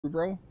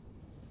bro.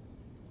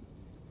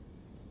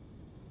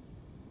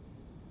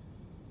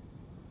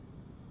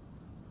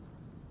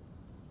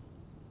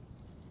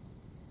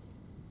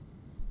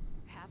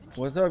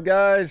 What's up,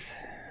 guys?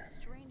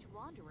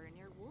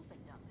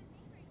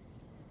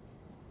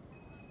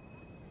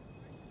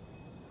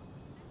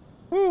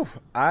 Whew,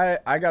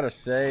 I gotta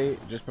say,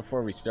 just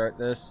before we start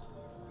this,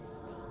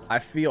 I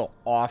feel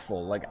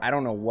awful. Like, I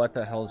don't know what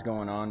the hell's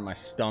going on. My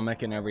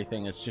stomach and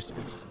everything.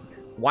 It's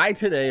why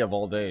today of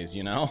all days,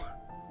 you know?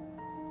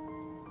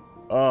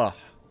 Ugh.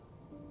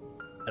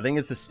 I think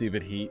it's the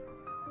stupid heat.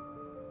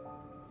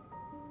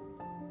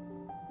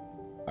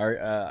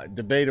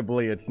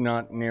 Debatably, it's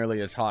not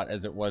nearly as hot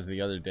as it was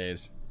the other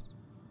days.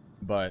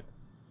 But,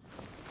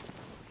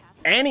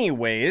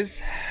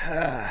 anyways,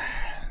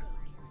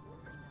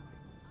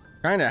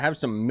 trying to have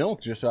some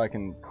milk just so I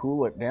can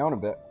cool it down a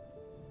bit.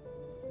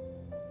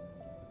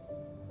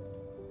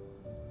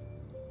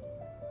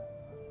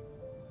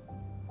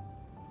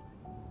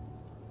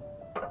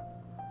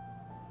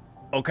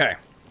 Okay.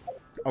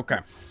 Okay.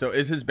 So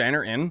is his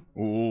banner in?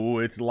 Ooh,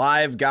 it's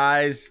live,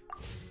 guys.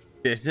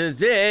 This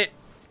is it.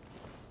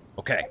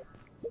 Okay.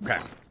 Okay.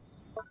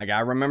 I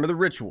gotta remember the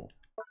ritual.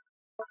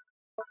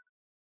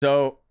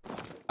 So,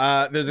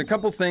 there's a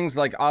couple things,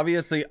 like,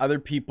 obviously other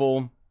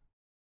people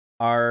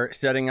are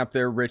setting up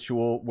their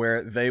ritual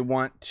where they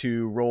want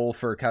to roll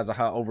for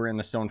Kazuha over in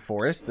the Stone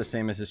Forest, the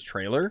same as his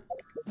trailer.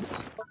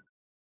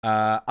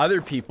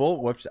 Other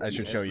people, whoops, I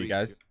should show you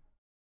guys.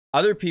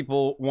 Other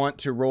people want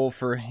to roll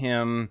for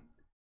him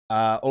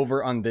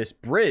over on this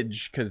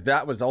bridge, because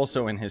that was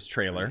also in his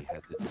trailer.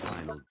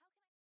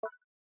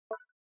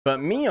 But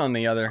me, on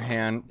the other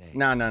hand,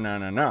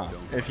 no.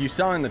 If you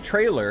saw in the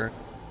trailer,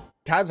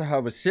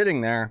 Kazuha was sitting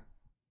there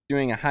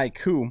doing a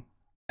haiku,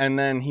 and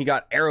then he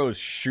got arrows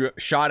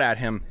shot at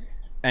him,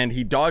 and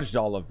he dodged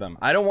all of them.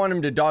 I don't want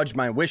him to dodge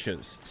my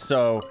wishes,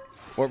 so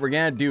what we're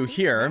gonna do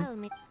here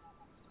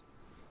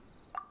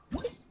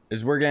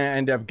is we're gonna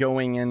end up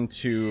going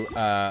into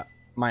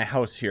my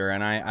house here,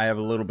 and I have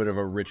a little bit of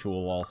a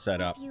ritual all set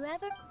up.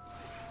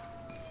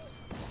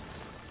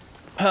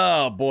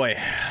 Oh boy,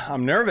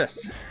 I'm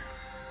nervous.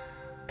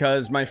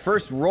 Because my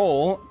first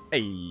roll,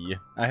 I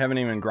haven't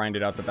even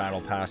grinded out the battle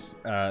pass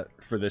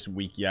for this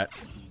week yet.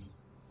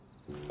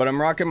 But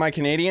I'm rocking my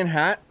Canadian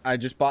hat. I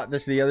just bought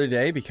this the other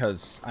day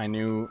because I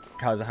knew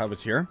Kazuha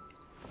was here.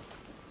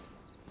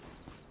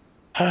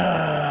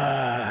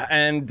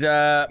 And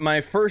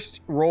my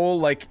first roll,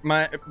 like,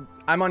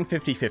 I'm on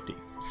 50-50.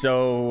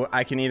 So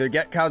I can either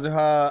get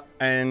Kazuha,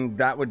 and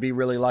that would be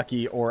really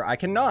lucky, or I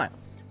cannot.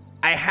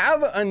 I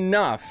have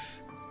enough.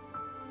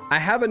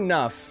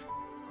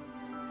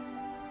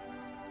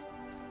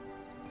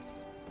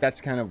 That's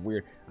kind of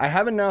weird. I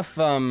have enough,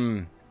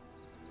 I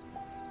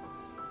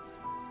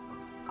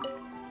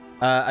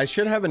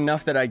should have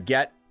enough that I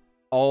get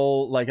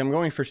all, like, I'm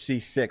going for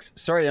C6.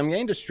 Sorry, I'm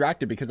getting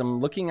distracted because I'm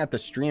looking at the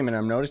stream and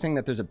I'm noticing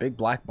that there's a big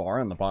black bar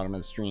on the bottom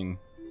of the stream.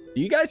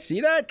 Do you guys see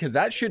that? Because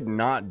that should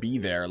not be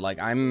there. Like,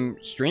 I'm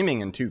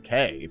streaming in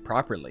 2K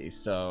properly,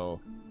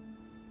 so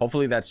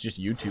hopefully that's just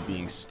YouTube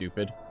being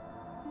stupid.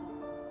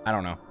 I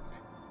don't know.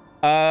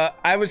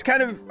 I was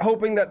kind of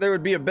hoping that there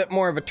would be a bit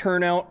more of a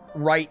turnout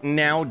right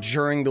now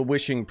during the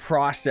wishing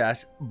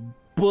process,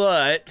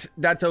 but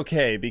that's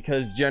okay,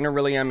 because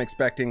generally I'm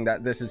expecting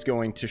that this is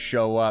going to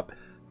show up.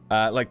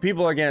 Like,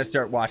 people are going to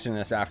start watching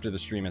this after the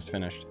stream is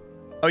finished.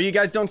 Oh, you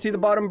guys don't see the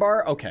bottom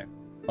bar? Okay.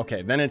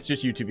 Okay, then it's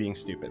just YouTube being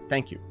stupid.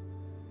 Thank you.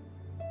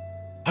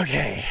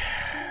 Okay,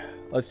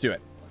 let's do it.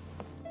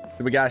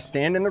 So we gotta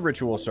stand in the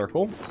ritual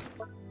circle.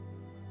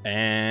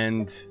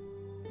 And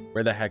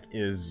where the heck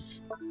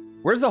is...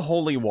 Where's the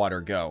holy water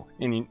go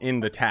in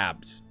the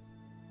tabs?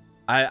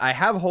 I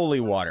have holy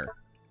water,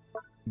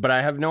 but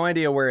I have no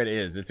idea where it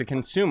is. It's a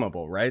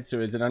consumable, right? So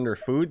is it under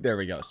food? There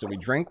we go. So we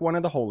drink one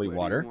of the holy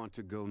water. Where do you want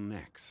to go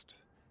next?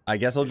 I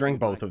guess I'll drink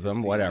both of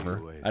them,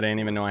 whatever. I didn't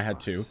even know I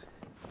had two.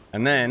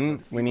 And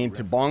then we need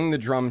to bong the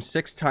drum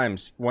 6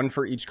 times, one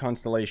for each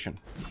constellation.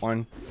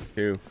 1,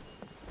 2,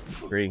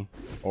 3,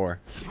 4,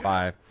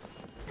 5,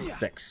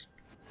 6.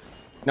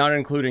 Not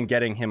including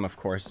getting him, of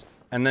course.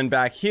 And then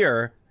back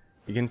here,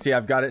 you can see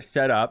I've got it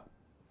set up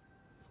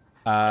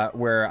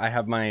where I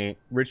have my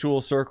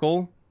ritual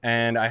circle,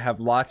 and I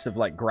have lots of,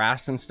 like,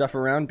 grass and stuff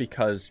around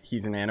because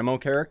he's an animo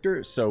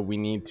character, so we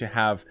need to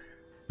have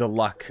the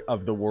luck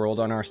of the world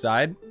on our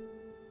side.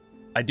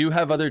 I do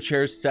have other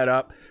chairs set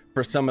up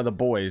for some of the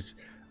boys,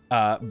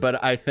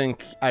 but I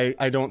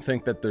don't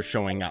think that they're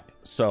showing up,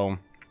 so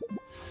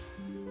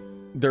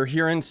they're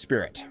here in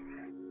spirit.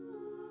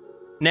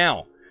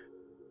 Now,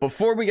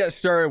 before we get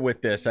started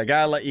with this, I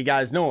gotta let you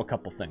guys know a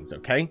couple things,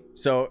 okay?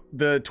 So,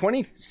 the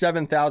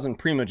 27,000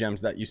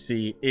 Primogems that you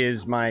see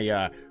is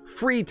my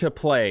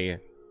free-to-play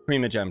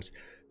Primogems.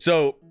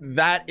 So,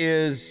 that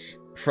is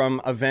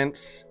from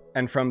events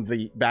and from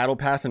the Battle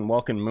Pass and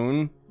Welcome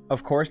Moon,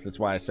 of course. That's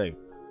why I say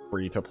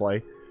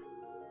free-to-play.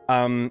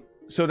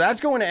 So that's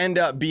going to end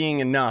up being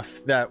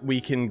enough that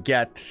we can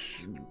get...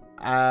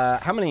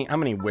 how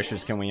many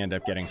wishes can we end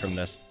up getting from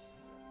this?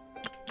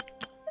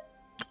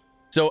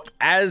 So,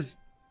 as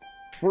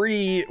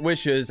free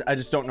wishes. I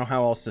just don't know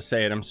how else to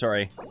say it. I'm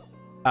sorry.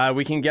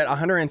 We can get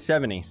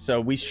 170, so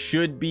we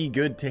should be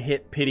good to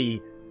hit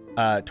pity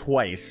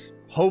twice.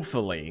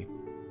 Hopefully.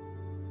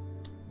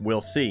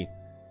 We'll see.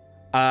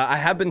 I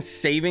have been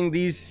saving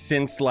these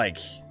since, like,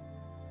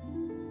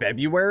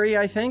 February,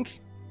 I think?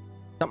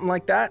 Something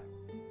like that.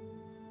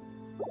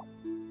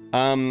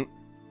 And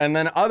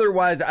then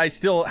otherwise, I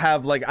still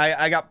have, like,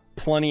 I got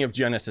plenty of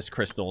Genesis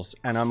crystals,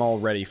 and I'm all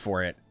ready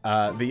for it.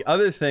 The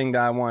other thing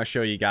that I want to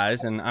show you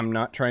guys, and I'm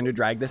not trying to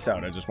drag this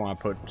out, I just want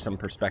to put some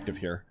perspective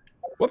here.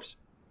 Whoops.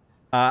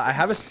 I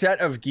have a set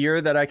of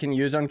gear that I can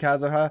use on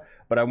Kazuha,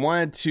 but I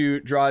wanted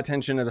to draw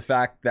attention to the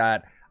fact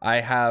that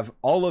I have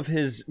all of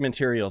his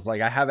materials.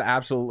 Like, I have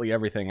absolutely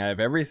everything. I have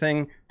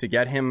everything to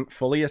get him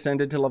fully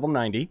ascended to level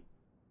 90.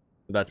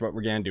 So that's what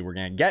we're going to do. We're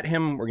going to get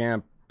him. We're going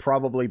to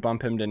probably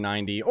bump him to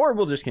 90, or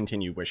we'll just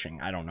continue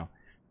wishing. I don't know.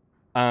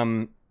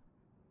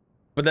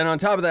 But then on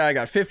top of that, I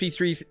got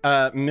 53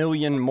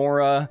 million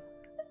Mora.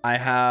 I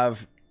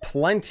have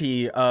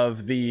plenty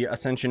of the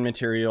Ascension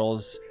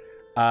materials.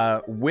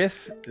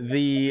 With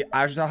the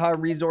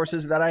Kazuha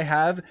resources that I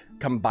have,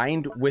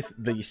 combined with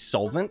the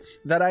solvents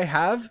that I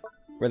have.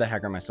 Where the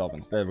heck are my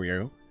solvents? There we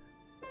go.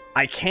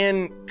 I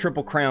can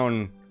triple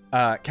crown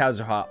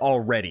Kazuha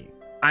already.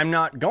 I'm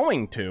not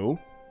going to,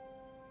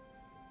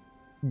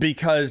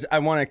 because I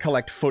want to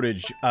collect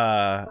footage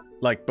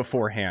like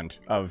beforehand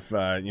of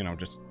you know,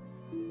 just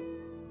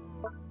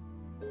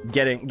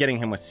getting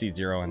him with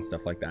C0 and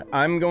stuff like that.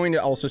 I'm going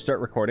to also start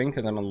recording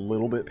because I'm a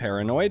little bit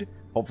paranoid.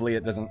 Hopefully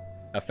it doesn't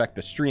affect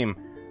the stream,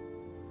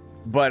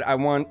 but I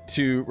want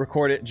to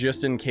record it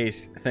just in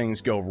case things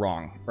go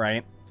wrong,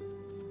 right?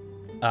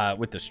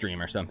 With the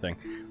stream or something.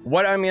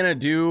 What I'm gonna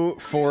do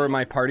for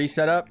my party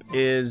setup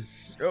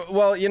is,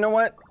 well, you know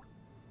what?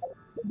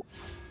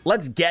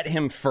 Let's get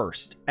him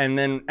first, and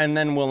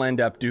then we'll end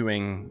up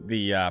doing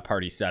the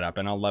party setup,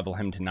 and I'll level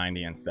him to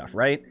 90 and stuff,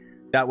 right?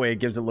 That way it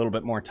gives a little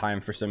bit more time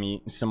for some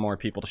more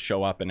people to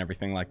show up and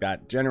everything like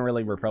that.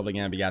 Generally, we're probably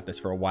gonna be at this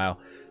for a while.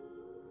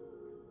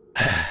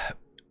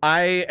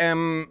 I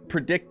am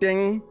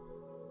predicting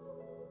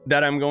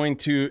that I'm going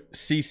to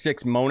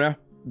C6 Mona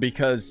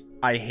because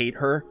I hate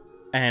her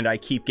and I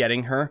keep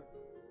getting her.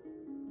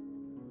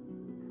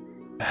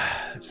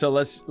 So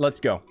let's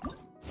go.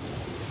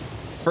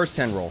 First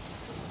 10 roll.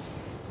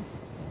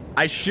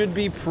 I should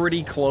be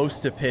pretty close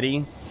to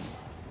pity.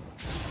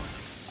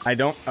 I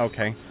don't...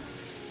 Okay.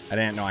 I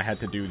didn't know I had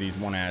to do these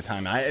one at a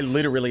time.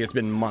 Literally, it's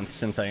been months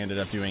since I ended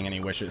up doing any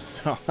wishes,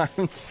 so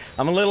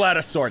I'm a little out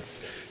of sorts.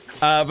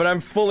 But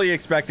I'm fully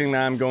expecting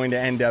that I'm going to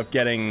end up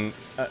getting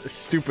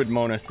stupid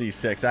Mona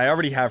C6. I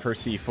already have her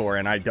C4,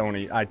 and I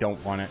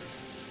don't want it.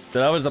 So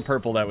that was the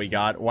purple that we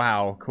got.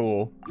 Wow,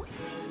 cool.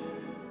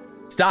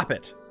 Stop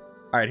it.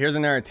 All right, here's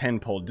another 10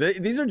 pulled.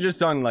 These are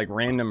just on, like,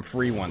 random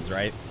free ones,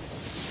 right?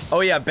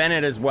 Oh, yeah,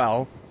 Bennett as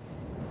well.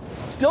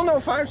 Still no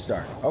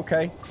 5-star.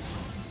 Okay.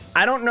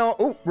 I don't know.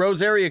 Oh,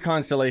 Rosaria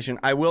Constellation.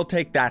 I will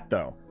take that,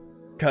 though,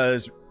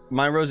 because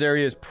my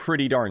Rosaria is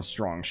pretty darn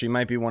strong. She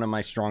might be one of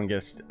my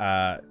strongest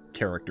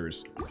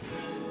characters,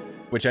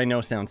 which I know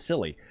sounds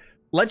silly.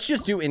 Let's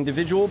just do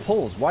individual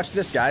pulls. Watch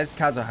this, guys.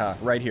 Kazuha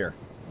right here.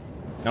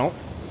 Nope.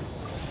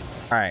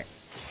 All right.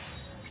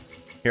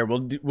 Here, we'll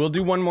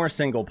do one more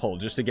single pull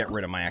just to get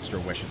rid of my extra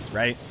wishes,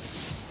 right?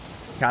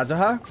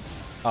 Kazuha?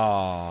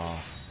 Oh,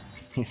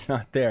 he's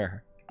not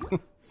there.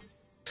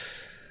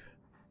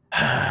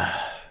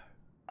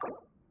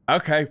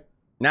 Okay.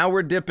 Now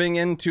we're dipping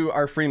into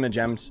our Freema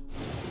gems.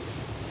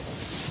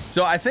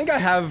 So I think I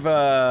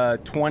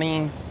have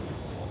 20,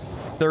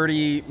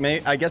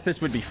 30, I guess this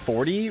would be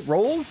 40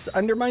 rolls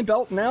under my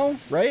belt now,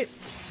 right?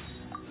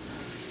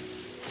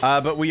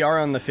 But we are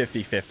on the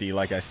 50-50,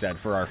 like I said,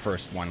 for our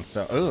first one.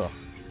 So, ugh.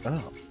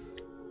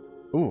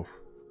 Ooh.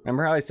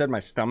 Remember how I said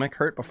my stomach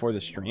hurt before the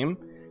stream?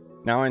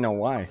 Now I know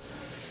why.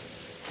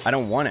 I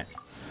don't want it.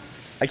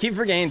 I keep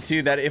forgetting,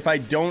 too, that if I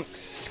don't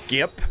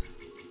skip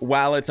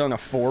while it's on a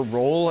 4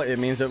 roll, it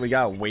means that we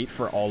gotta wait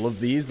for all of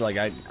these. Like,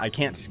 I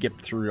can't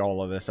skip through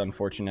all of this,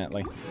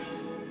 unfortunately.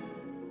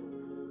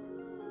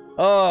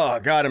 Oh,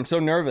 God, I'm so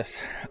nervous.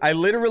 I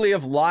literally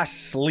have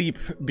lost sleep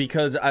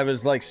because I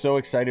was, like, so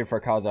excited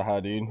for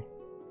Kazuha, dude.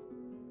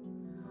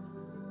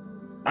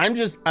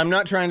 I'm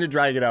not trying to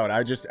drag it out.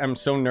 I'm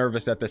so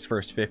nervous at this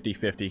first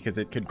 50-50 because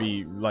it could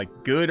be, like,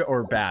 good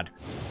or bad.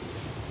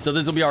 So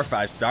this will be our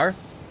 5-star.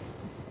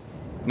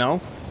 No?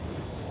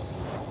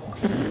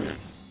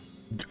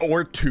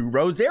 Or 2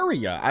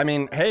 Rosaria. I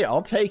mean, hey,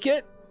 I'll take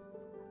it.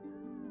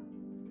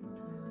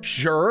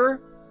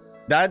 Sure.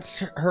 That's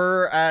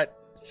her at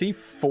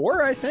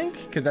C4, I think,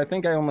 because I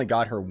think I only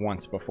got her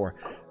once before.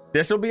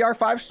 This will be our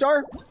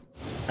 5-star.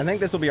 I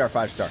think this will be our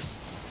 5-star.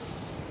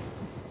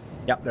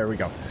 Yep, there we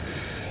go.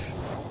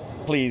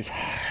 Please.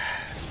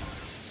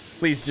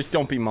 Please, just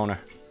don't be Mona.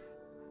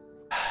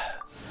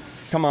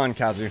 Come on,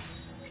 Kazu.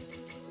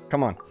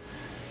 Come on.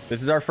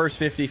 This is our first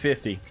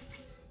 50-50.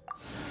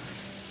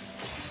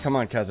 Come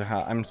on,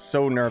 Kazuha. I'm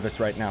so nervous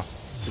right now.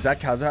 Is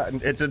that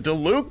Kazuha? It's a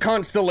Diluc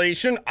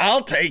Constellation.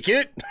 I'll take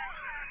it.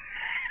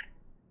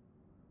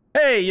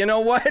 Hey, you know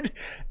what?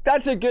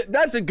 That's a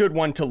good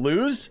one to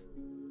lose.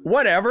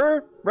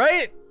 Whatever,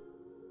 right?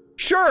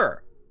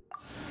 Sure.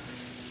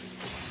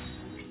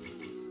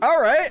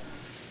 All right.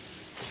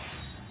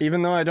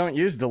 Even though I don't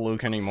use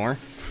Diluc anymore.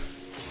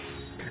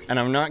 And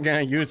I'm not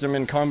going to use him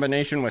in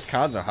combination with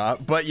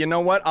Kazuha. But you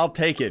know what? I'll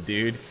take it,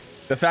 dude.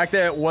 The fact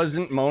that it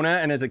wasn't Mona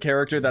and is a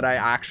character that I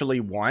actually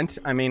want.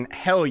 I mean,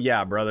 hell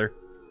yeah, brother.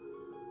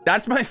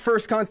 That's my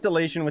first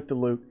constellation with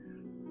Diluc.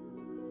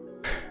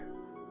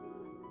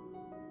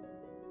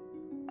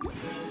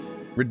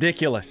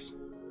 Ridiculous.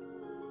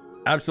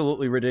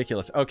 Absolutely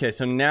ridiculous. Okay,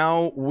 so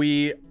now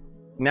we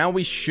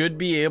should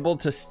be able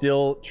to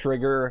still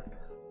trigger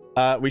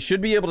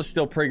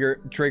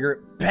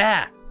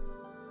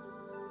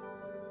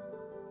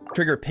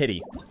trigger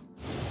pity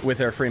with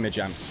our Freema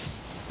gems.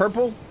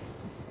 Purple?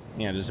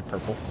 Yeah, there's a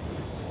purple.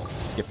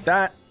 Skip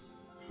that.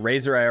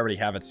 Razor I already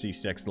have at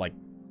C6 like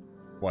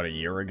what, a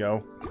year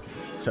ago?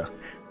 So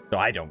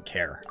I don't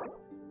care.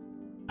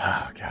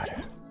 Oh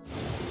god.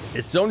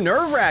 It's so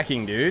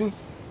nerve-wracking, dude.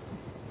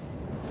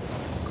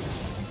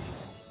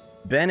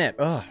 Bennett.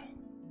 Ugh.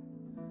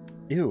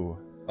 Ew.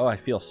 Oh, I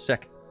feel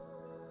sick.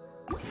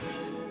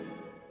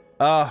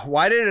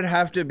 Why did it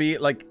have to be,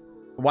 like,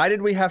 why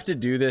did we have to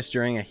do this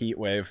during a heat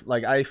wave?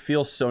 Like, I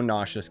feel so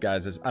nauseous,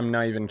 guys. I'm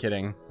not even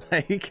kidding.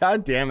 Like,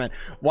 god damn it.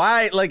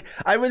 Why? Like,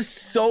 I was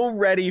so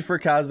ready for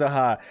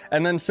Kazuha,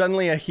 and then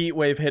suddenly a heat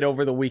wave hit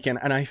over the weekend,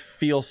 and I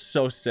feel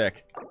so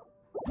sick.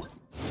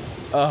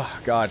 Oh,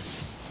 god.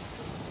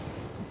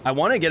 I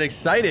want to get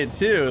excited,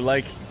 too.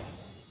 Like,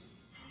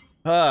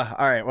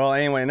 alright. Well,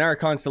 anyway, another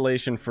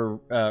constellation for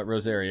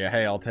Rosaria.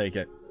 Hey, I'll take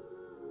it.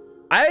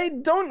 I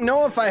don't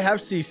know if I have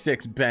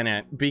C6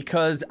 Bennett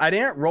because I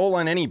didn't roll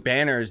on any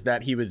banners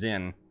that he was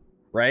in,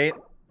 right?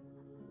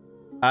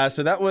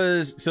 So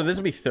this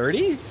would be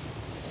 30?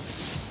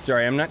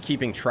 Sorry, I'm not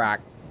keeping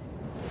track.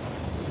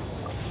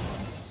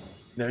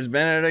 There's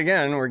Bennett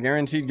again. We're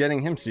guaranteed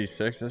getting him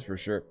C6, that's for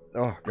sure.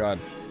 Oh, God.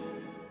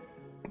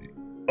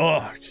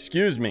 Oh,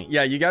 excuse me.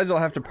 Yeah, you guys will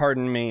have to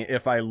pardon me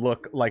if I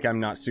look like I'm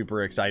not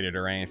super excited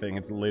or anything.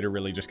 It's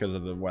literally just because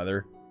of the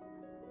weather.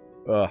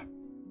 Ugh.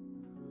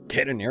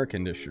 Get an air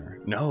conditioner.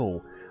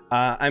 No.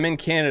 I'm in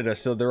Canada,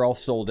 so they're all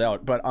sold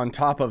out. But on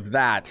top of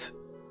that,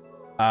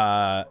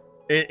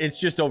 it's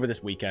just over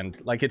this weekend.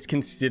 Like, it's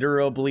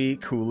considerably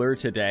cooler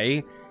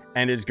today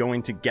and is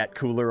going to get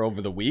cooler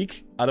over the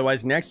week.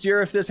 Otherwise, next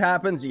year, if this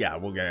happens, yeah,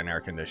 we'll get an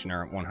air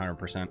conditioner at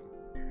 100%.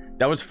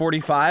 That was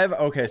 45.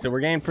 Okay, so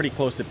we're getting pretty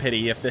close to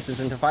pity if this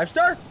isn't a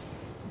 5-star.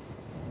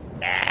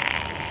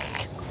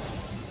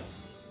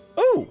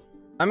 Oh,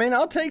 I mean,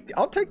 I'll take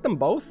them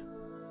both.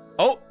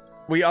 Oh,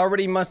 we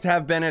already must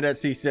have Bennett at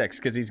C6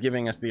 because he's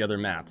giving us the other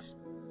mats.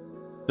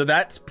 So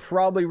that's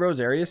probably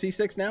Rosaria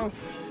C6 now.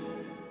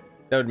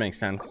 That would make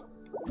sense.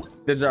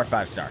 This is our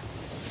 5-star.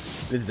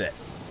 This is it.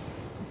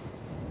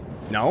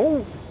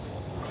 No?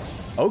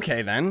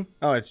 Okay, then.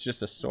 Oh, it's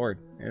just a sword.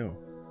 Ew.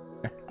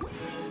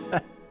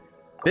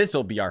 This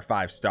will be our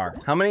 5-star.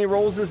 How many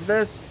rolls is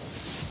this?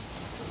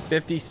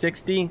 50,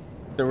 60?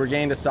 So we're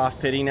getting to soft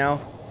pity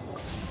now.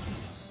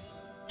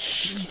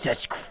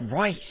 Jesus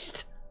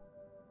Christ.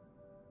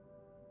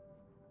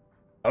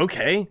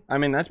 Okay. I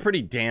mean, that's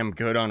pretty damn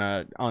good on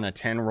a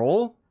 10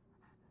 roll.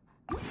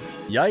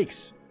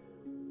 Yikes.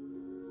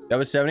 That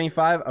was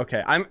 75?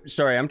 Okay. I'm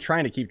sorry. I'm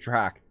trying to keep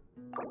track.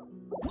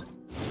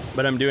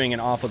 But I'm doing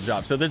an awful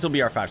job. So this will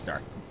be our 5-star.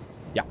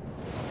 Yeah.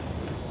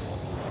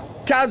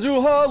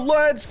 Kazuha,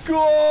 let's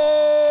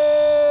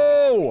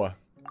go!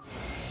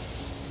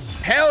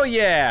 Hell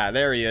yeah!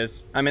 There he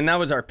is. I mean, that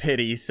was our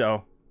pity,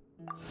 so...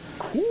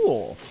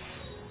 Cool.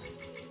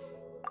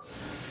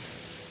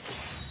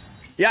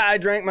 Yeah, I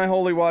drank my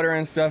holy water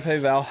and stuff. Hey,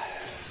 Val.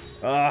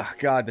 Oh,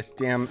 God, this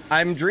damn...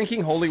 I'm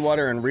drinking holy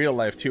water in real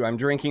life, too. I'm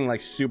drinking,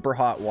 like, super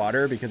hot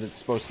water because it's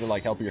supposed to,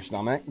 like, help your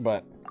stomach,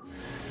 but...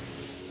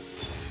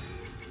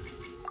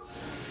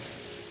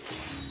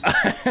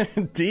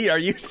 D, are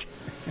you...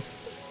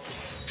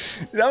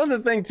 That was the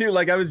thing, too.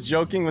 Like, I was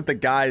joking with the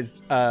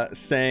guys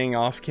saying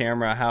off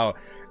camera how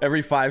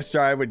every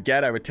 5-star I would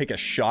get, I would take a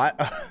shot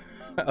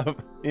of,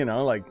 you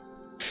know, like...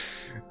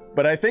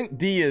 But I think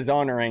D is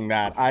honoring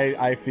that.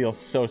 I feel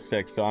so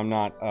sick, so I'm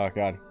not... Oh,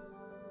 God.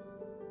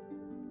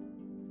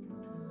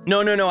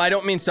 No, I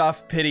don't mean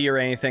soft pity or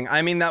anything.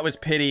 I mean, that was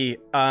pity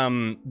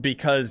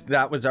because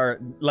that was our...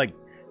 Like,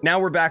 now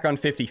we're back on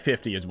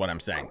 50-50 is what I'm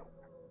saying.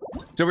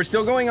 So we're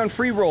still going on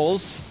free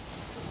rolls.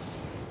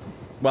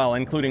 Well,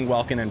 including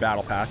Welkin and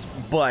Battle Pass.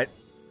 But...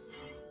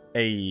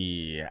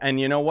 And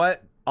you know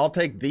what? I'll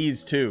take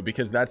these, too,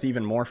 because that's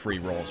even more free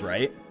rolls,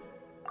 right?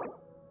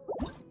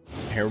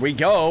 Here we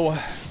go.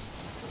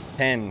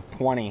 10,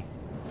 20.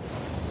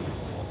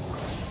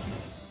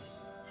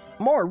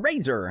 More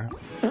Razor.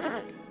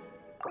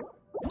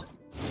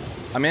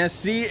 I'm gonna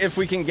see if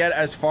we can get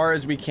as far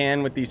as we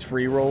can with these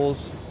free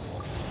rolls.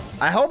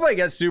 I hope I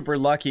get super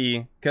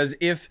lucky, because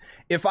if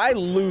I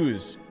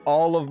lose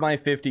all of my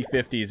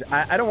 50-50s,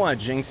 I don't want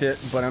to jinx it,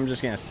 but I'm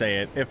just gonna say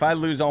it. If I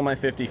lose all my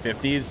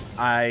 50-50s,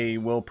 I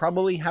will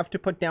probably have to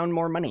put down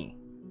more money.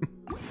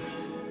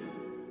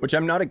 which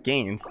I'm not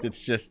against.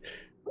 It's just,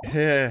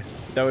 that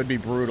would be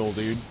brutal,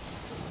 dude.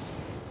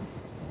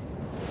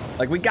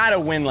 Like, we gotta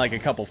win like a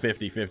couple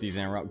 50-50s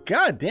in a row.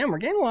 God damn, we're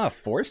getting a lot of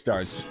 4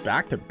 stars just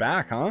back to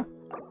back, huh?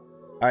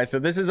 Alright, so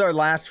this is our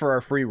last for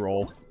our free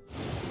roll.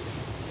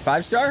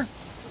 5 star?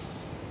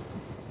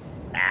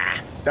 Ah,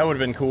 that would have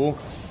been cool.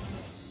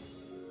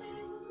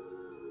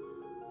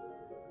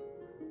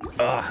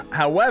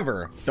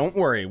 However, don't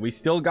worry, we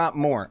still got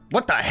more.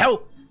 What the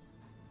hell?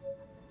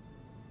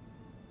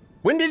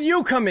 When did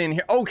you come in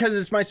here? Oh, because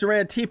it's my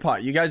ceramic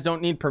teapot. You guys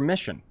don't need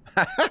permission.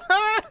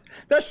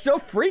 That's so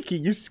freaky.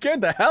 You scared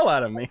the hell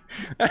out of me.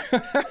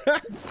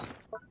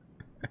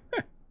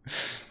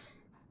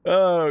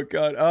 Oh,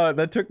 God. Oh,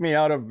 that took me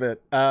out of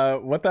it.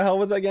 What the hell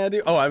was I going to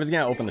do? Oh, I was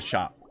going to open the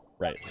shop.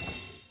 Right.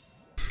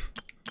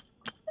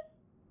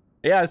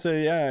 Yeah, so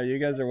yeah, you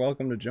guys are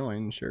welcome to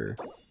join. Sure.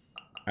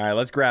 All right,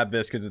 let's grab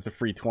this because it's a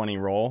free 20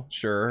 roll.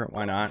 Sure,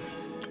 why not?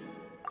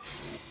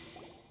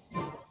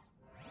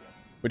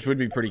 Which would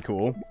be pretty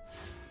cool.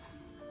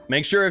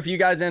 Make sure if you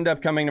guys end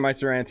up coming to my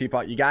ceramic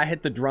teapot, you gotta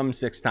hit the drum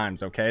 6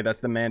 times, okay? That's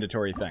the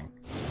mandatory thing.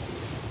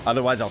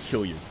 Otherwise, I'll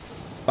kill you.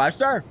 5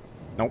 star?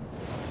 Nope.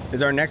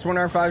 Is our next one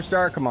our 5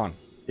 star? Come on.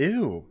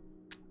 Ew.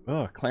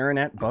 Ugh,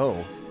 clarinet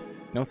bow.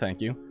 No,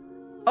 thank you.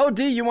 Oh,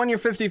 D, you won your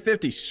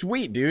 50-50.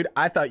 Sweet, dude.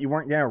 I thought you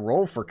weren't gonna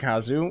roll for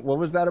Kazu. What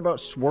was that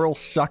about swirl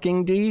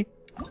sucking, D?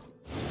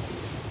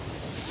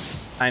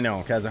 I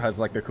know, Kazuha's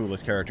like the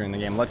coolest character in the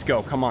game. Let's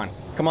go. Come on.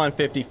 Come on,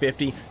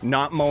 50-50.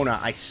 Not Mona.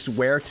 I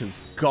swear to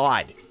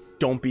God.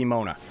 Don't be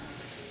Mona.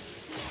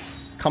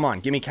 Come on,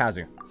 give me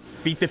Kazu.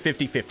 Beat the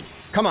 50-50.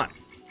 Come on.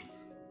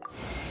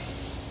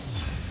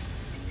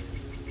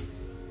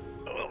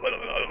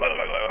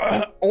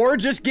 Or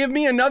just give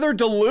me another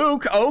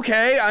Diluc.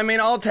 Okay, I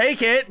mean, I'll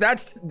take it.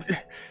 That's...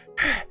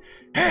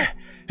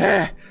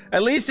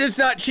 At least it's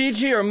not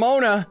Chi-Chi or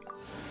Mona.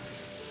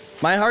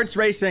 My heart's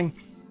racing.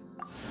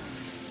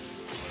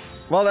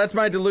 Well, that's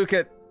my Diluc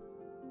at...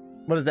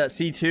 What is that,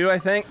 C2, I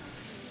think?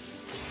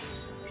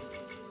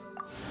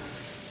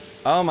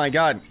 Oh my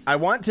God. I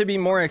want to be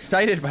more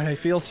excited, but I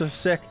feel so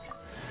sick.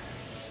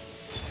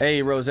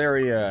 Hey,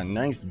 Rosaria.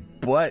 Nice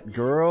butt,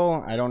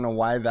 girl. I don't know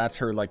why that's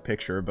her, like,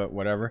 picture, but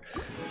whatever.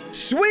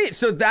 Sweet!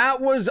 So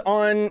that was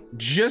on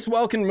Just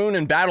Welcome Moon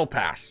and Battle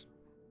Pass.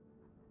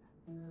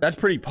 That's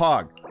pretty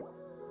pog.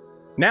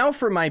 Now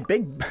for my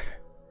big...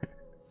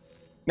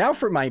 Now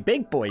for my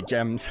big boy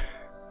gems.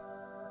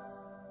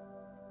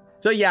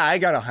 So yeah, I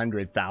got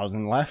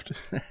 100,000 left.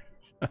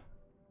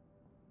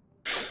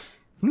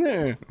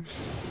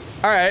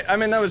 Alright, I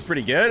mean, that was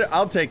pretty good.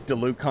 I'll take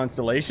Diluc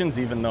Constellations,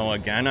 even though,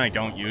 again, I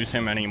don't use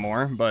him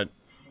anymore. But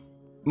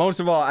most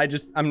of all,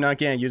 I'm not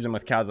going to use him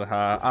with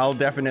Kazuha. I'll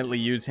definitely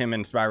use him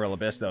in Spiral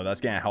Abyss, though.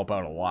 That's going to help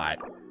out a lot.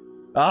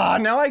 Ah,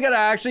 now I got to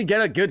actually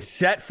get a good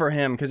set for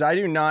him, because I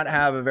do not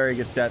have a very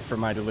good set for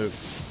my Diluc.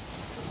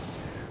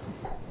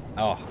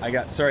 Oh,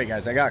 sorry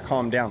guys, I got to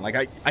calm down.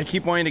 Like, I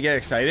keep wanting to get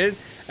excited,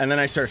 and then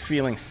I start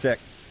feeling sick.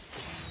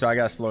 So I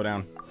got to slow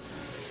down.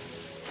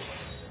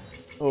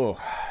 Oh.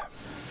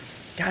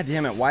 God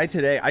damn it, why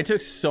today? I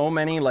took so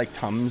many, like,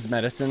 Tums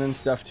medicine and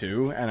stuff,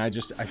 too, and I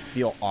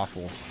feel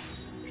awful.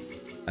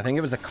 I think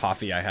it was the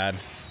coffee I had.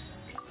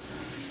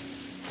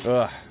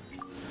 Ugh.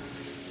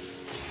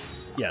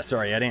 Yeah,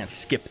 sorry, I didn't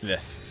skip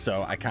this,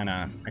 so I kind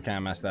of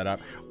messed that up.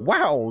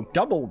 Wow,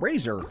 double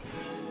razor.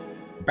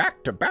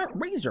 Back-to-back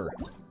razor.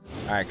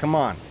 Alright, come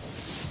on.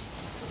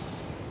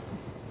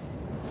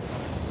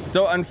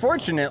 So,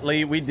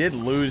 unfortunately, we did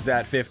lose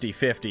that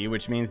 50-50,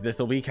 which means this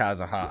will be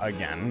Kazuha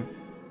again.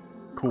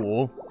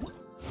 Cool.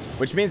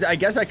 Which means I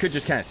guess I could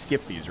just kind of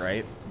skip these,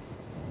 right?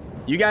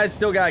 You guys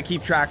still gotta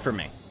keep track for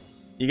me.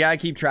 You gotta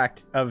keep track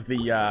of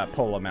the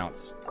pull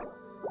amounts.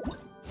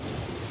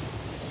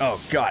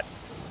 Oh, God.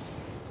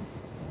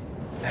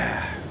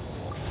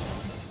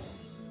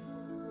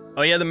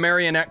 Oh, yeah, the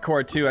Marionette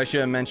Core, too. I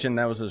should have mentioned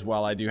those as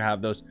well. I do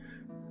have those.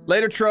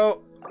 Later,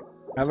 Tro.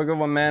 Have a good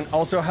one, man.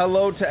 Also,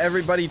 hello to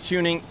everybody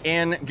tuning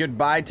in.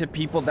 Goodbye to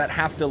people that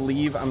have to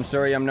leave. I'm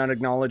sorry I'm not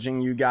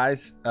acknowledging you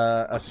guys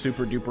a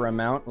super duper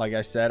amount. Like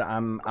I said,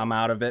 I'm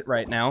out of it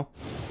right now.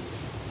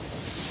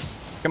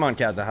 Come on,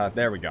 Kazuha.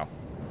 There we go.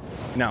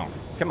 No.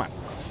 Come on.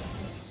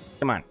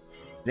 Come on.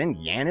 Zen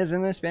Yan is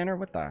in this banner?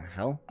 What the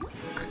hell?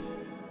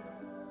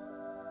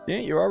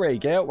 Didn't you already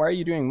get it? Why are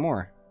you doing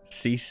more?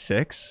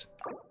 C6?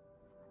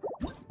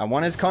 I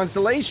want his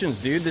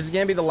Constellations, dude. This is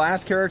gonna be the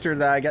last character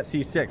that I got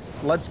C6.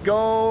 Let's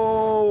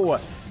go!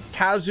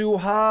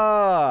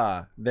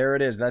 Kazuha! There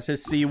it is. That's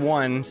his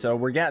C1, so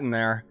we're getting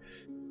there.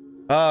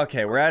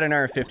 Okay, we're at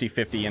our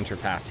 50-50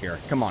 interpass here.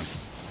 Come on.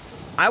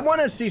 I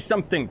want to see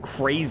something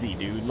crazy,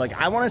 dude. Like,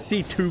 I want to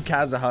see 2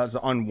 Kazuhas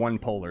on 1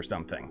 pull or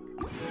something.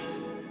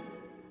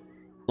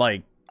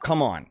 Like,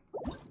 come on.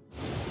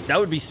 That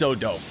would be so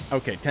dope.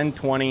 Okay, 10,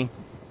 20...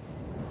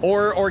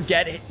 Or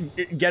get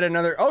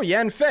another... Oh,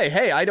 Yan Fei.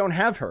 Hey, I don't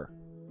have her.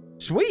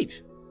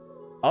 Sweet.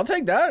 I'll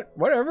take that.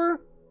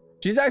 Whatever.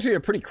 She's actually a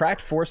pretty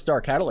cracked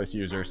 4-star Catalyst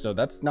user, so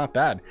that's not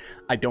bad.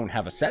 I don't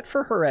have a set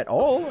for her at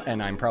all,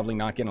 and I'm probably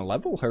not going to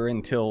level her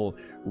until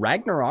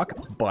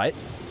Ragnarok, but...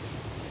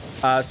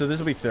 so this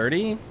will be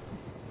 30.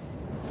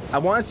 I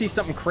want to see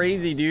something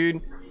crazy,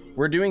 dude.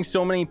 We're doing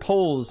so many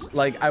pulls.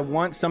 Like, I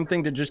want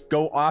something to just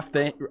go off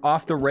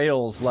the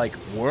rails. Like,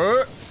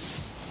 what?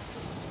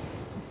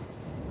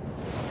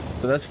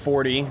 So that's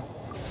 40.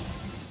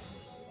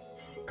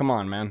 Come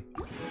on, man.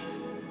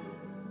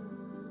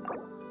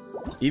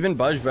 Even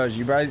Buzz,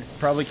 you guys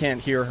probably can't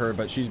hear her,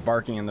 but she's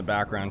barking in the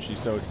background. She's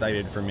so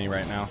excited for me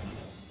right now.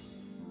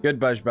 Good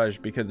Buzz,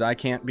 because I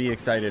can't be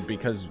excited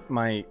because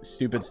my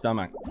stupid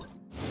stomach.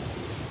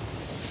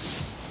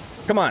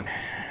 Come on.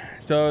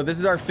 So this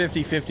is our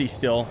 50-50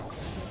 still.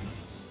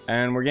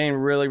 And we're getting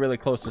really, really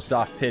close to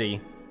soft pity.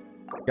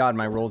 God,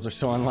 my rolls are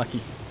so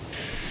unlucky.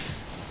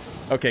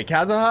 Okay,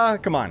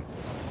 Kazuha, come on.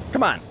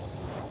 Come on.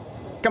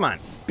 Come on.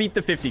 Beat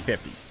the 50-50.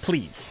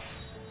 Please.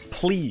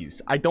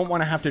 Please. I don't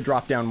want to have to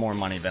drop down more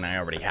money than I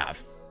already have.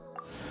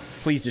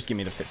 Please just give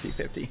me the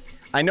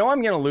 50-50. I know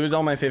I'm going to lose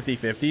all my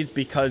 50-50s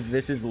because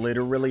this is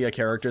literally a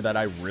character that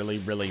I really,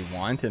 really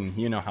want. And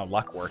you know how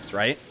luck works,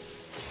 right?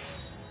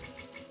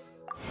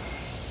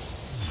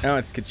 Oh,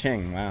 it's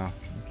Ka-ching. Wow.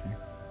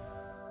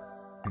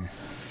 Okay.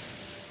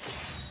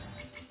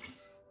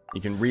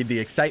 You can read the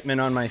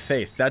excitement on my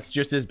face. That's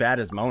just as bad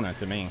as Mona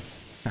to me.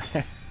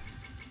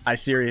 I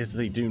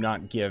seriously do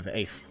not give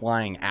a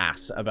flying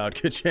ass about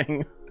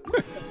Ka-ching.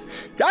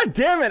 God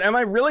damn it. Am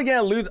I really going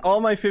to lose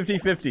all my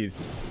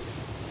 50-50s?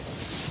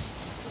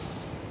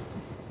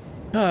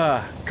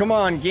 Come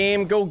on,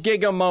 game. Go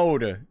Giga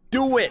mode.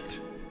 Do it.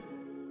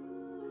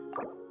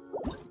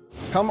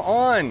 Come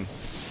on.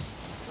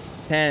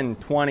 10,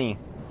 20.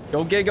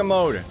 Go Giga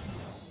mode.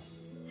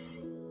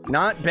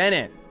 Not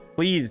Bennett.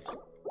 Please.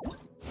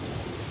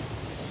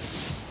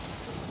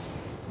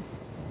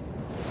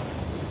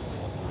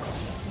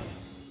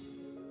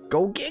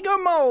 Go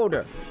Giga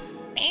mode.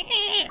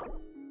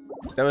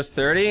 That was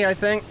 30, I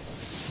think.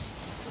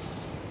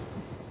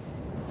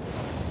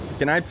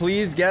 Can I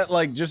please get,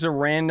 like, just a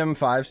random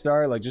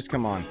 5-star? Like, just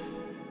come on.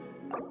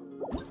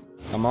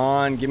 Come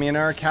on, give me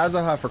another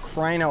Kazuha for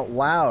crying out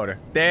loud.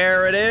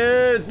 There it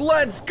is!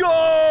 Let's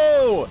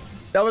go!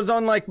 That was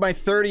on, like, my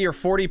 30 or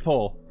 40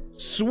 pull.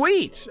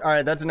 Sweet!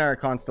 Alright, that's another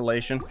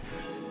Constellation.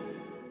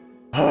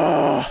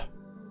 Now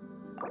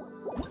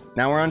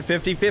we're on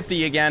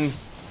 50-50 again.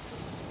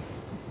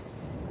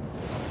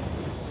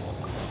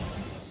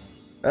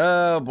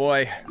 Oh,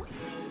 boy.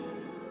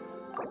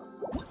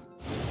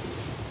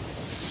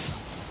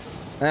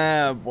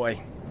 Oh,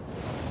 boy.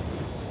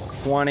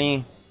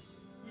 20.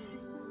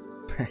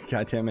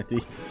 God damn it, D.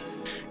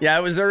 Yeah,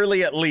 it was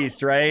early at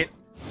least, right?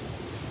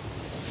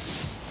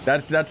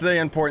 That's the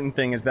important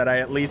thing, is that I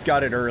at least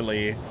got it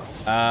early.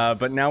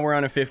 But now we're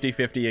on a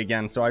 50-50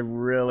 again, so I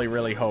really,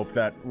 really hope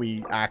that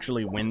we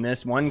actually win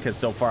this one, because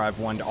so far I've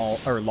won all,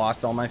 or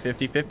lost all my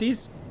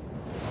 50-50s.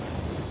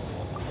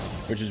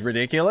 Which is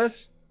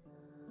ridiculous.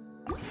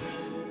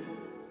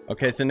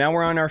 Okay, so now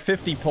we're on our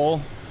 50 pull,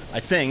 I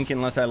think,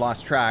 unless I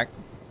lost track.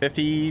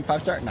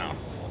 55-star? No.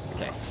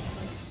 Okay.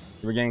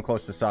 We're getting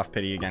close to soft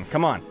pity again.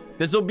 Come on.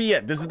 This will be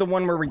it. This is the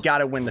one where we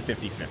gotta win the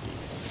 50-50.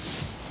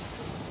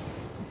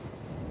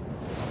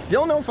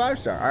 Still no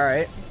 5-star. All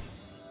right.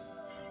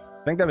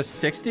 I think that was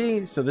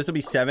 60, so this will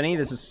be 70.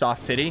 This is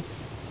soft pity.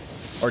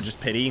 Or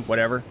just pity,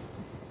 whatever.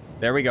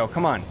 There we go.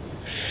 Come on.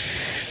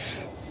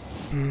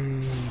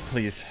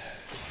 Please.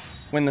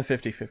 Win the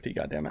 50-50,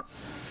 goddammit.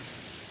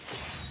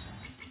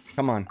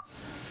 Come on.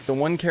 The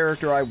one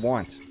character I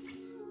want.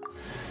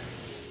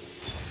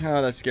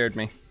 Oh, that scared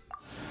me.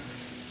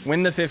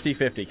 Win the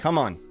 50-50. Come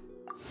on.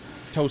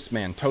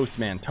 Toastman,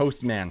 Toastman,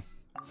 Toastman.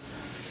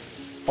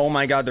 Oh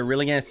my god, they're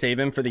really gonna save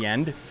him for the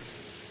end?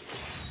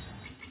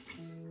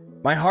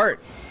 My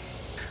heart.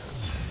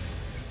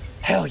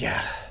 Hell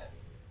yeah.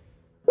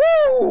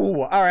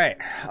 Woo! Alright.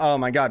 Oh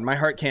my god, my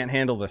heart can't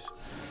handle this.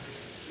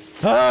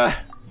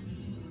 Ah!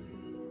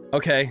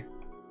 Okay.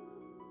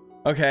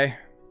 Okay.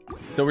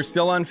 So we're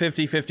still on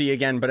 50-50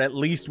 again, but at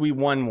least we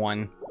won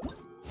one.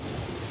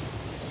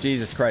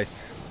 Jesus Christ.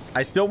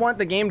 I still want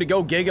the game to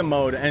go Giga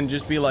mode and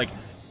just be like,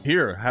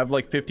 here, have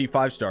like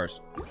 55 stars.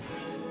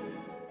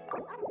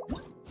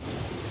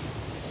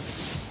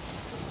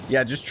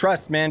 Yeah, just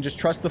trust, man. Just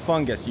trust the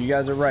fungus. You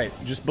guys are right.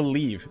 Just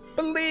believe.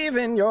 Believe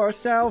in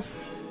yourself.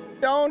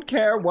 Don't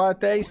care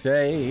what they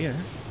say.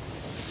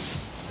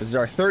 This is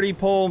our 30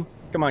 pull.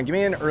 Come on, give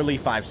me an early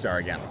 5-star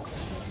again.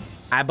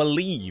 I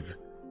believe.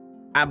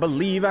 I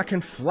believe I can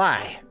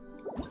fly.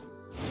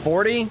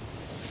 40.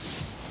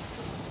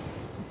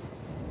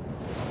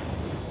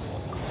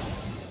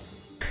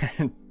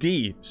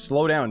 D,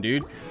 slow down,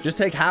 dude. Just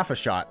take half a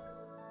shot.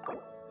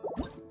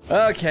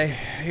 Okay,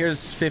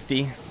 here's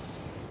 50.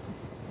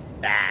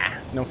 Ah,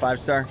 no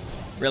 5-star.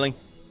 Really?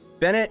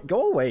 Bennett,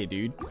 go away,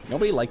 dude.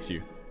 Nobody likes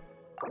you.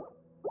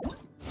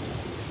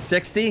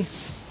 60.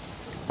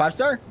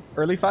 5-star?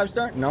 Early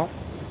 5-star? No.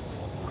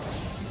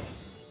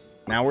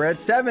 Now we're at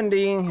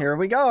 70. Here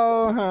we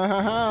go. Ha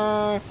ha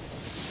ha.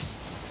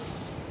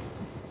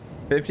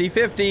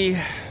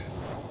 50-50.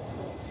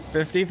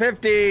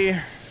 50-50.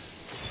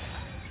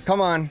 Come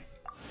on.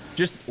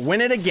 Just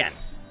win it again.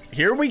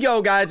 Here we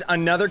go, guys.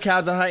 Another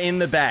Kazuha in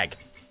the bag.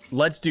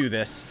 Let's do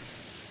this.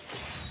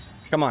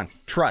 Come on.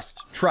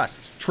 Trust.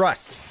 Trust.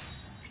 Trust.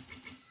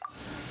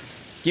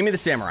 Give me the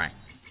samurai.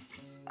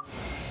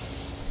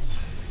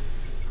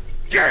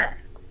 Yeah!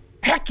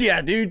 Heck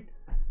yeah, dude.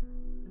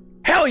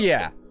 Hell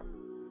yeah.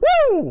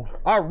 Woo!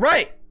 All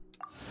right.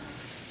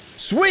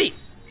 Sweet.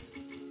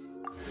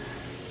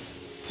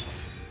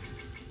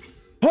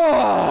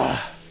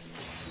 Oh.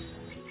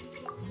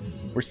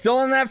 We're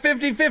still in that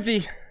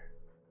 50-50.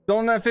 Still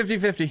in that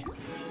 50-50.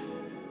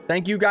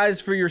 Thank you guys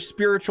for your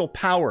spiritual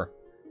power.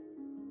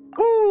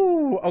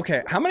 Woo!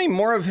 Okay, how many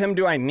more of him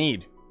do I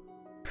need?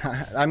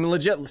 I'm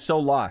legit so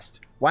lost.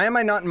 Why am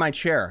I not in my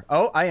chair?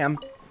 Oh, I am.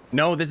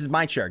 No, this is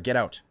my chair. Get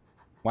out.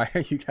 Why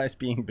are you guys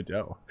being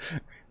Bedeau?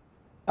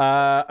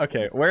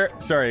 Okay,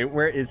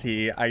 where is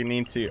he? I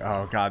need to,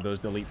 oh god, those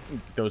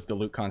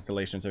dilute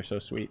constellations are so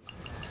sweet.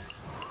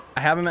 I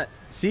have him at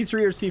C3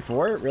 or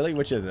C4? Really?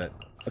 Which is it?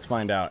 Let's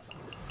find out.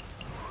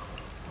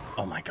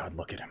 Oh my god,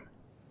 look at him.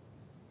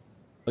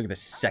 Look at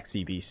this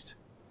sexy beast.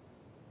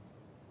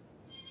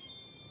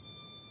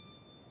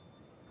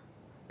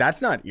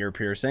 That's not ear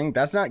piercing.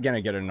 That's not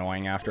gonna get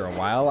annoying after a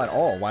while at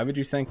all. Why would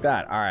you think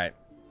that? Alright.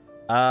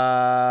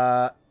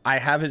 I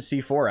have his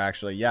C4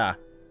 actually, yeah.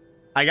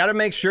 I gotta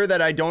make sure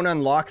that I don't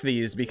unlock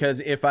these, because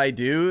if I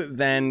do,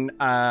 then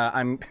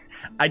I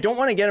don't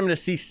want to get him to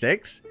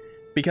C6,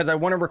 because I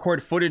want to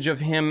record footage of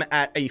him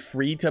at a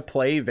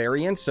free-to-play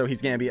variant, so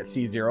he's gonna be at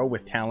C0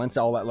 with talents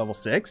all at level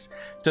 6,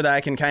 so that I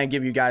can kind of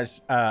give you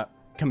guys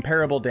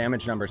comparable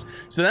damage numbers.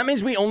 So that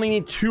means we only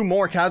need 2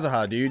 more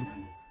Kazuha, dude.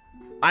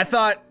 I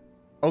thought,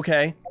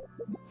 okay,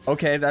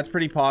 that's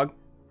pretty pog.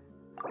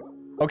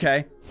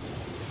 Okay.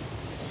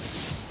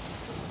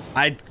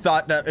 I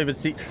thought that it was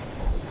C.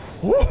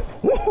 Woo,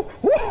 woo,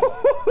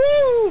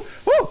 woo,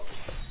 woo.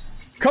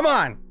 Come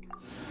on.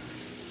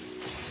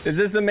 Is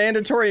this the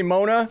mandatory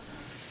Mona?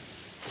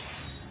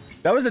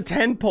 That was a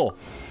 10 pull.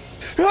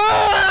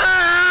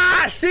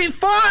 Ah!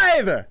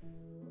 C5!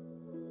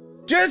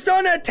 Just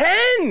on a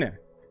 10!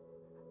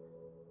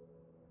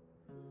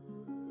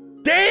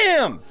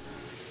 Damn!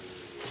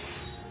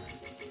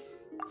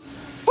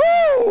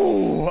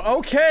 Woo!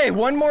 Okay,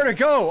 1 more to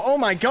go. Oh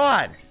my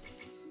god.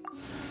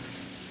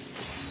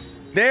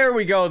 There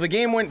we go. The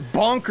game went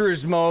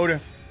bonkers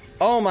mode.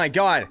 Oh my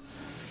god.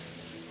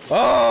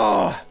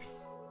 Oh!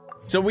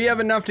 So we have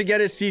enough to get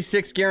a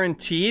C6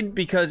 guaranteed,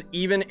 because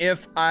even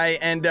if I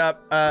end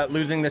up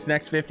losing this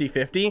next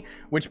 50-50,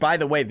 which by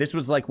the way, this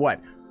was like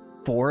what?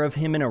 4 of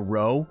him in a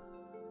row?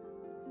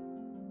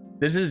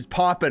 This is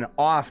popping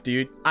off,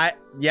 dude.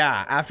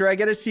 Yeah, after I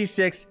get a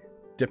C6,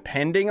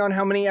 depending on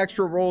how many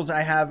extra rolls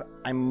I have,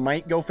 I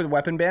might go for the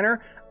weapon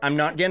banner. I'm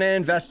not gonna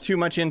invest too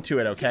much into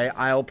it, okay?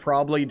 I'll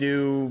probably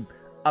do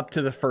up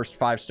to the first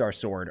 5-star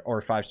sword or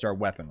 5-star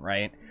weapon,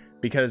 right?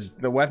 Because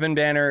the weapon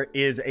banner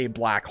is a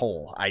black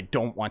hole. I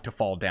don't want to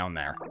fall down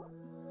there.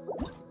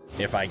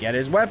 If I get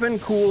his weapon,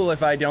 cool.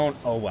 If I don't,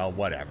 oh well,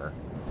 whatever.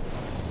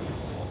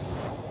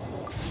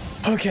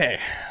 Okay,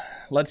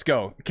 let's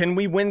go. Can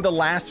we win the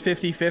last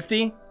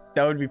 50-50?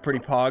 That would be pretty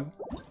pog.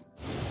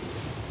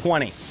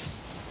 20.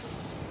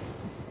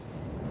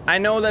 I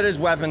know that his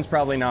weapon's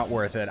probably not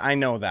worth it. I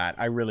know that.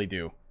 I really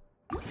do.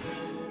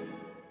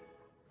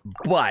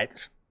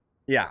 But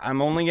yeah,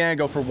 I'm only gonna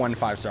go for 1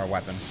 5-star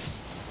weapon.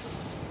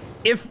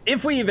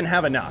 If we even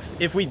have enough.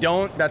 If we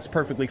don't, that's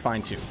perfectly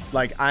fine too.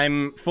 Like,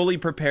 I'm fully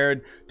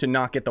prepared to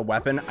not get the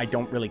weapon. I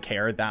don't really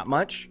care that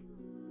much.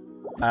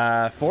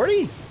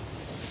 40?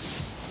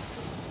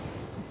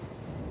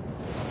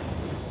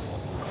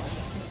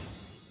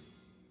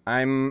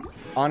 I'm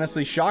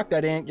honestly shocked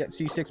I didn't get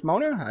C6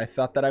 Mona. I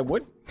thought that I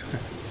would.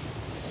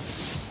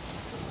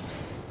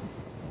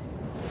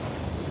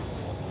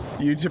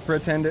 You to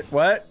pretend it.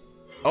 What?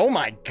 Oh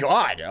my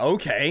god.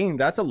 Okay.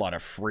 That's a lot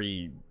of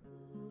free.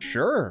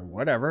 Sure.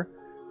 Whatever.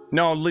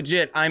 No,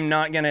 legit. I'm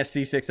not going to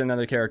C6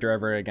 another character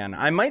ever again.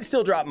 I might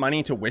still drop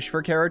money to wish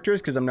for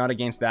characters because I'm not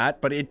against that.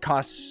 But it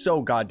costs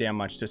so goddamn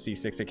much to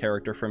C6 a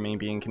character for me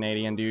being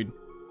Canadian, dude.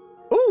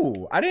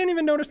 Ooh. I didn't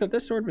even notice that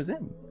this sword was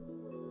in.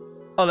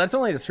 Oh, that's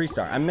only the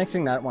 3-star. I'm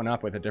mixing that one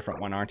up with a different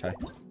one, aren't I?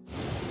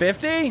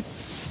 50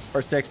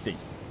 or 60?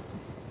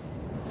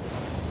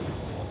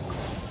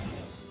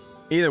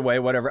 Either way,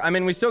 whatever. I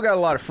mean, we still got a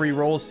lot of free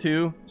rolls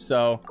too,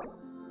 so.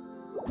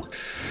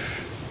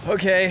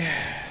 Okay.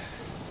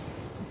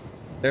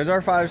 There's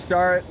our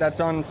 5-star. That's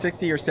on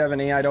 60 or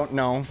 70. I don't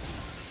know.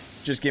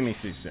 Just give me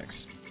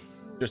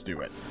C6. Just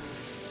do it.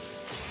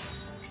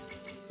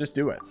 Just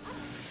do it.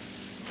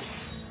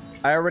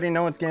 I already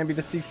know it's going to be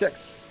the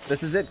C6.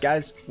 This is it,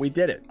 guys. We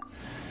did it.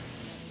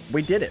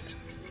 We did it.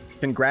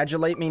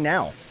 Congratulate me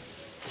now.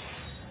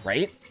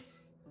 Right?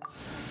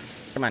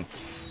 Come on.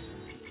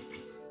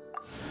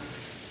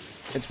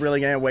 It's really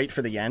going to wait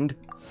for the end.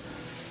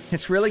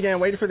 It's really going to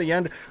wait for the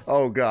end.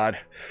 Oh, God.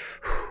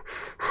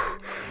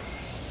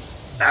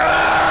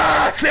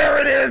 Ah, there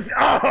it is.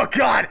 Oh,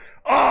 God.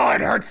 Oh,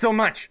 it hurts so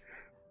much.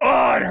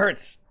 Oh, it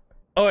hurts.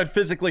 Oh, it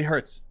physically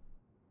hurts.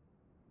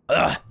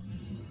 Ugh.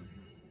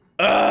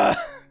 Ugh.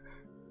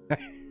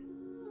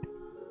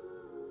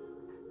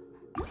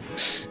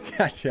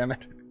 God damn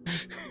it.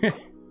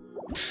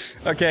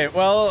 Okay,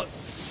 well,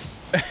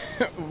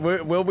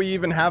 will we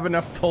even have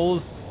enough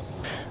pulls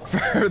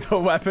for the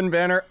weapon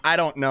banner? I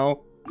don't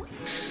know.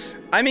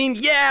 I mean,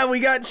 yeah, we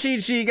got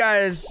Scyushi,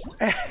 guys.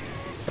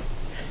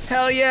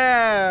 Hell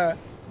yeah.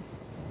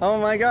 Oh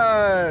my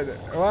god.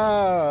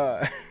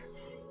 Wow.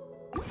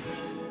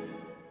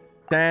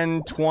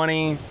 10,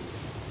 20,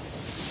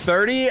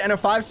 30, and a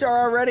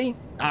 5-star already?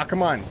 Ah,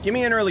 come on. Give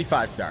me an early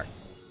 5-star.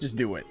 Just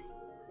do it.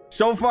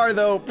 So far,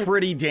 though,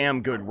 pretty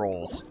damn good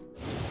rolls.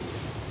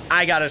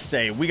 I gotta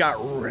say, we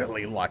got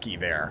really lucky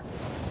there.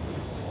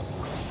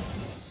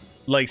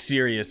 Like,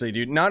 seriously,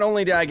 dude. Not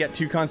only did I get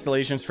 2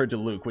 Constellations for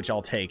Diluc, which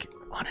I'll take.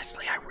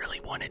 Honestly, I really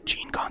wanted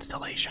Gene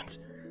Constellations.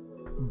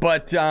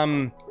 But,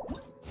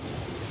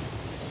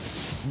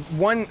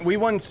 we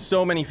won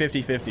so many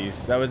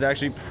 50-50s. That was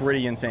actually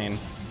pretty insane.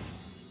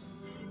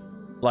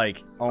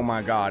 Like, oh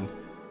my god.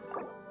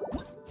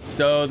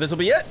 So, this'll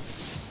be it?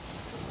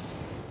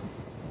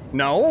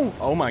 No?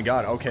 Oh my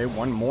god. Okay,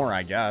 one more,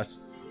 I guess.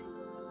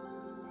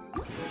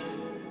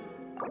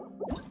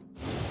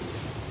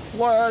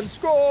 Let's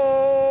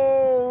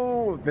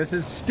go! This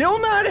is still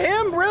not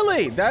him,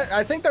 really?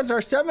 I think that's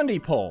our 70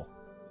 pull.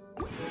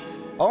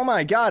 Oh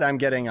my god, I'm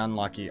getting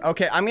unlucky.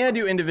 Okay, I'm gonna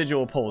do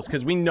individual pulls,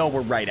 because we know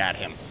we're right at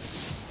him.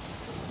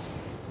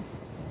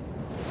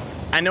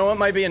 I know it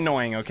might be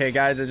annoying, okay,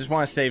 guys? I just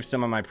want to save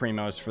some of my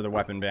primos for the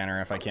weapon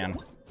banner if I can.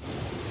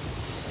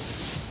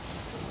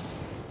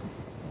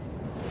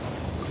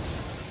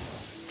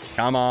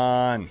 Come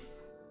on.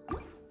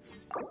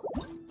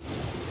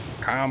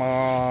 Come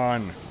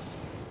on.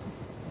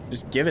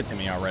 Just give it to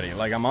me already.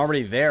 Like, I'm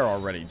already there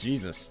already.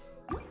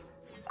 Jesus.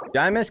 Did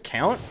I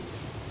miscount?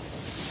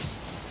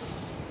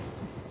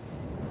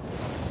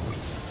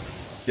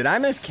 Did I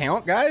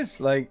miscount, guys?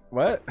 Like,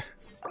 what?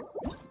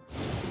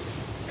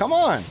 Come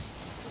on.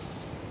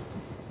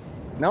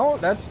 No,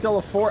 that's still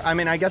a 4. I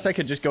mean, I guess I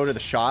could just go to the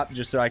shop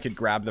just so I could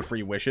grab the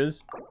free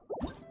wishes.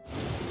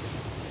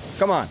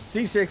 Come on.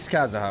 C6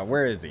 Kazuha.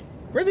 Where is he?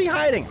 Where's he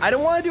hiding? I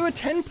don't want to do a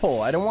 10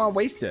 pull. I don't want to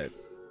waste it.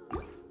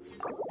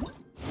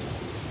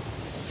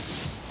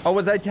 Oh,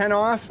 was I 10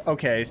 off?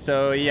 Okay,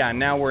 so yeah,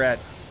 now we're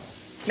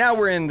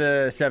in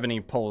the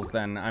 70 pulls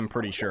then, I'm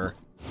pretty sure.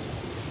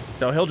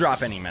 So he'll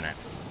drop any minute.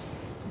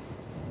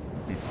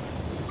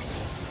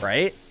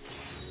 Right?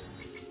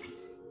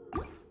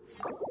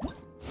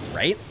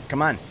 Right?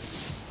 Come on.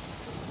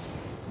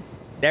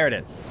 There it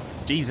is.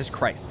 Jesus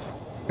Christ.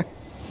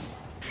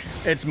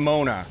 It's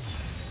Mona.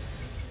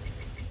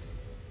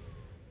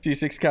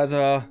 C6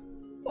 Kazuha.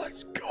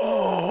 Let's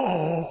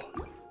go.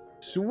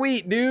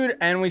 Sweet, dude.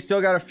 And we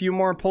still got a few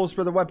more pulls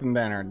for the weapon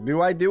banner.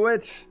 Do I do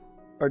it?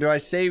 Or do I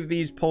save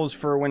these pulls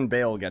for when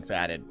Bale gets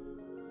added?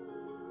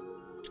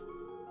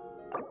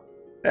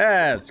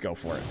 Let's go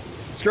for it.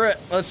 Screw it.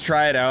 Let's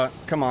try it out.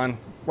 Come on.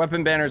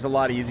 Weapon banner is a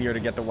lot easier to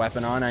get the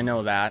weapon on. I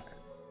know that.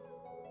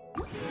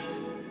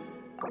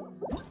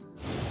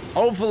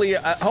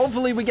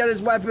 Hopefully we get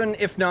his weapon.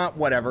 If not,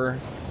 whatever.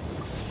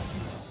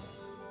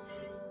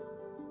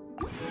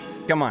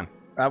 Come on.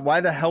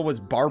 Why the hell was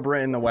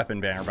Barbara in the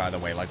weapon banner, by the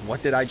way? Like,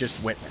 what did I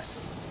just witness?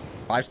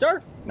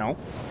 5-star? No.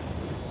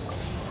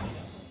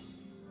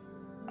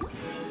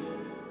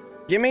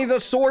 Give me the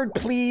sword,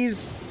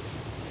 please.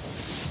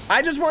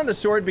 I just want the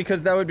sword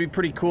because that would be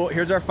pretty cool.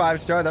 Here's our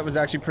 5-star. That was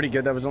actually pretty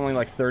good. That was only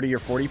like 30 or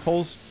 40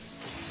 pulls.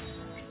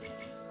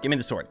 Give me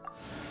the sword.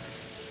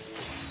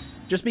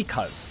 Just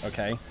because,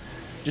 okay?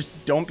 Just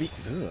don't be...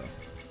 Ugh.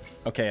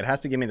 Okay, it has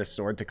to give me the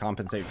sword to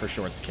compensate for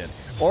Shorts Kid.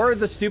 Or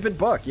the stupid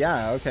book.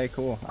 Yeah, okay,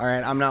 cool.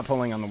 Alright, I'm not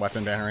pulling on the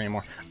weapon banner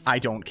anymore. I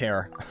don't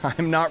care.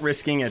 I'm not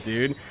risking it,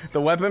 dude.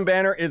 The weapon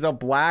banner is a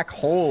black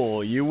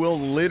hole. You will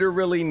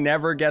literally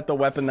never get the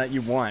weapon that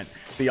you want.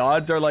 The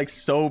odds are, like,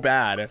 so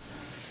bad.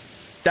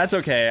 That's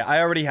okay.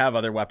 I already have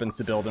other weapons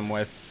to build him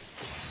with.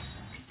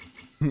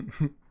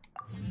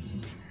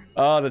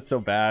 Oh, that's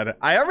so bad.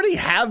 I already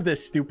have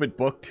this stupid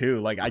book, too.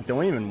 Like, I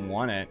don't even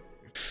want it.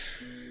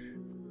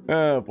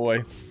 Oh,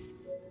 boy.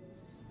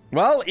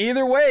 Well,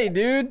 either way,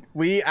 dude,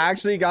 we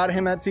actually got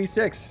him at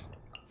C6.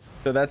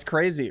 So that's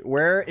crazy.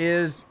 Where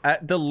is...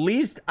 At the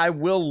least, I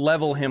will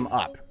level him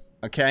up.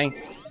 Okay?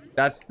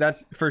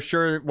 That's for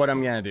sure what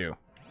I'm going to do.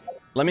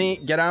 Let me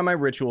get out of my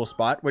ritual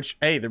spot, which,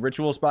 hey, the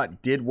ritual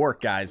spot did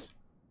work, guys.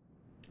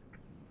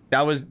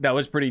 That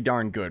was pretty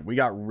darn good. We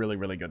got really,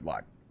 really good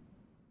luck.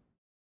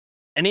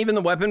 And even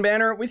the weapon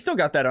banner, we still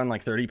got that on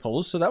like 30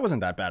 pulls, so that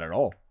wasn't that bad at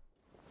all.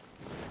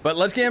 But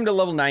let's get him to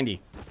level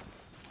 90.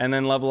 And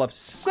then level up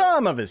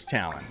some of his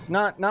talents.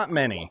 Not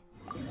many.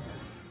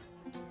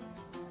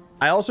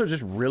 I also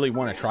just really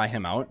want to try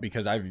him out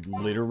because I've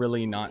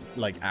literally not,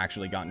 like,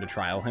 actually gotten to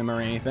trial him or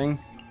anything.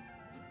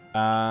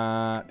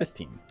 This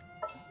team.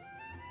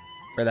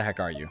 Where the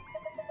heck are you?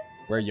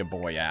 Where your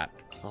boy at?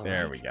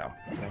 There we go.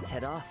 Let's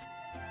head off.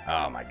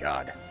 Oh my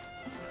god.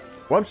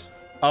 Whoops.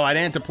 Oh, I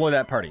didn't deploy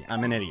that party.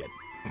 I'm an idiot.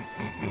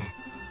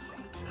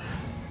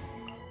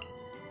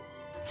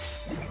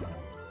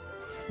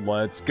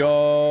 Let's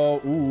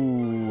go.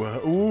 Ooh.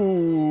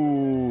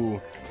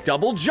 Ooh.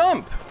 Double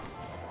jump.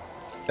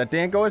 That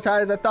didn't go as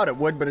high as I thought it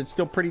would, but it's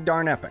still pretty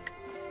darn epic.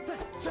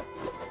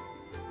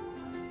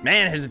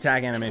 Man, his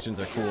attack animations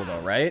are cool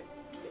though, right?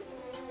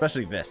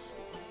 Especially this.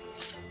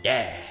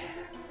 Yeah.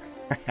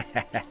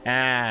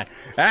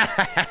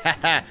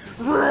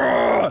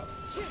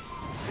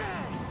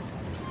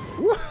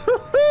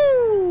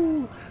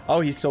 Woohoo!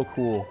 Oh, he's so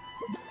cool.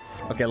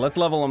 Okay, let's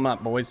level him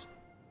up, boys.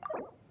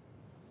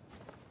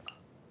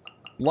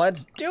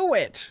 Let's do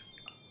it!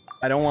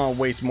 I don't want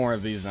to waste more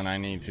of these than I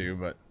need to,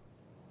 but...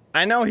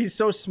 I know he's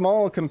so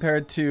small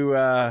compared to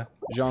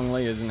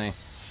Zhongli, isn't he?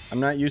 I'm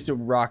not used to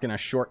rocking a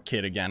short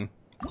kid again.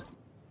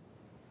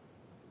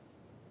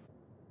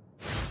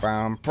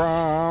 Brum,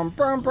 brum,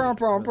 brum, brum,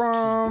 brum,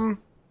 brum.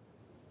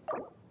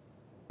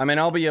 I mean,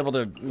 I'll be able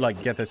to,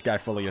 like, get this guy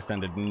fully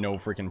ascended, no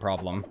freaking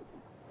problem.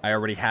 I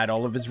already had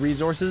all of his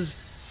resources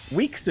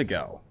weeks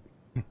ago.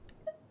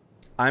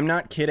 I'm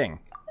not kidding.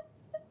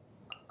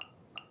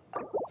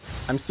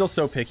 I'm still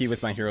so picky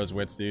with my hero's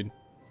wits, dude.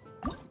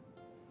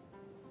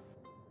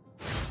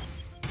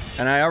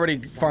 And I already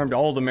farmed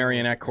all the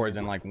marionette cores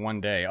in like one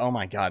day. Oh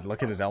my god,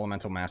 look at his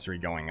elemental mastery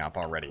going up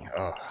already.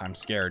 Oh, I'm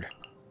scared.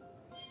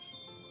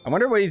 I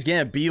wonder what he's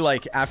gonna be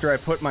like after I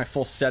put my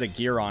full set of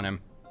gear on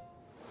him.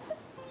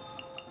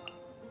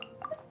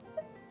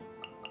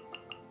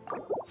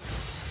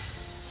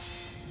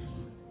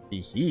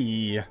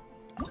 Hee.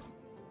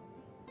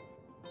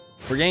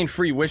 We're getting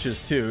free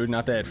wishes too.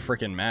 Not that it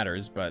freaking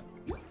matters, but...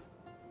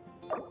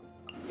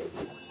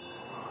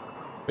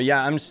 But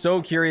yeah, I'm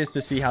so curious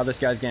to see how this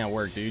guy's gonna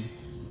work, dude.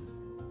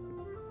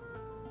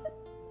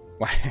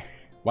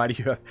 Why do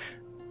you...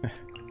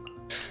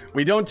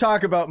 We don't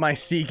talk about my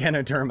sea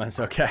Ganodermas,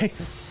 okay?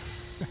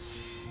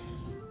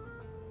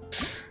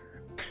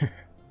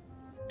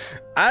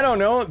 I don't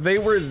know. They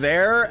were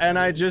there and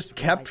I just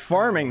kept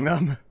farming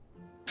them.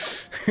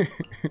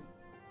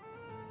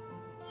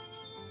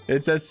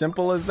 It's as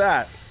simple as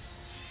that.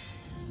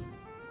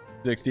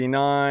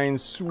 69,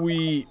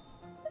 sweet.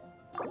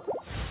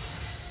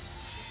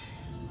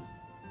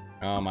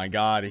 Oh my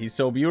god, he's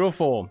so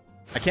beautiful.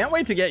 I can't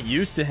wait to get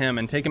used to him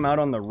and take him out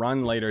on the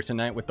run later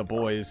tonight with the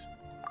boys.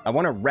 I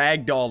want to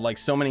ragdoll like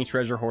so many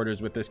treasure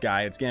hoarders with this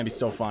guy. It's gonna be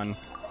so fun.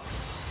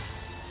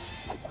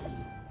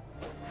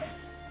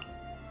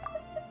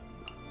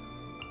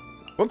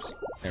 Whoops.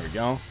 There we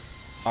go.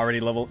 Already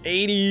level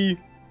 80.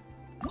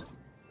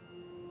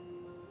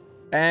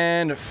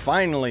 And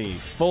finally,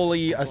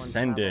 fully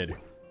ascended.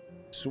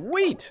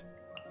 Sweet!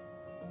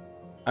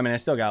 I mean, I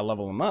still gotta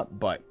level him up,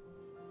 but...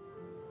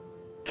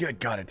 Good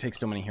god, it takes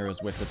so many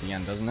heroes' wits at the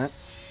end, doesn't it?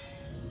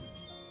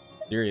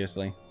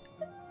 Seriously.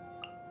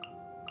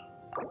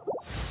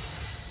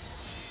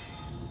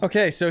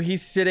 Okay, so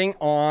he's sitting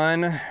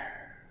on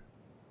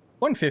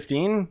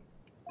 115.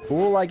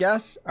 Cool, I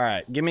guess.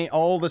 Alright, give me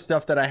all the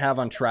stuff that I have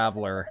on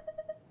Traveler.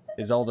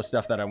 Is all the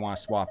stuff that I want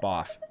to swap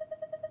off.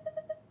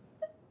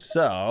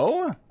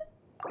 So,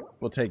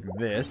 we'll take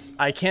this.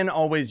 I can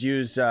always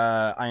use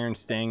Iron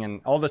Sting,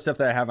 and all the stuff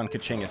that I have on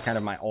Kaching is kind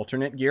of my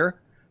alternate gear.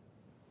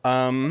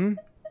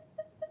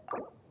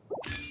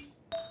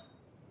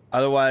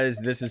 Otherwise,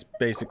 this is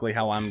basically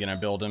how I'm going to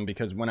build him,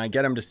 because when I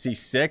get him to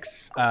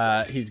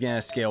C6, he's going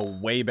to scale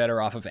way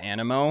better off of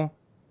Animo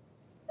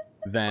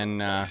than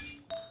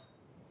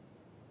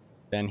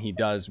he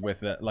does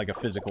with like a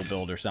physical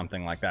build or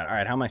something like that. All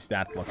right, how are my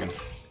stats looking?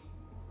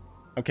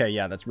 Okay,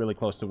 yeah, that's really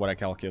close to what I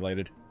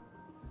calculated.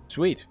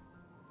 Sweet.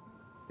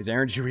 His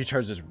energy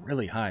recharge is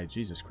really high.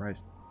 Jesus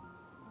Christ.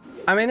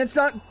 I mean, it's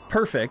not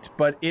perfect,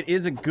 but it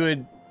is a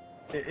good...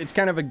 It's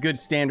kind of a good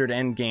standard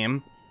end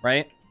game,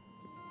 right?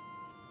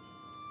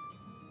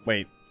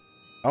 Wait.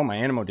 Oh, my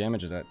Animo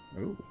damage is at...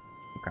 Ooh.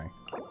 Okay.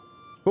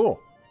 Cool.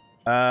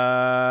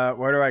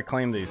 Where do I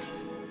claim these?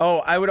 Oh,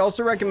 I would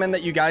also recommend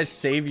that you guys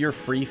save your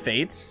free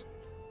fates.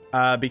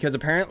 Because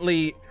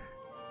apparently...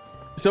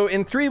 So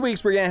in 3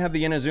 weeks, we're going to have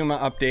the Inazuma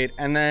update.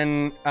 And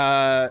then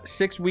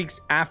 6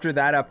 weeks after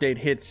that update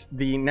hits,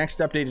 the next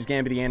update is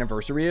going to be the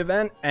anniversary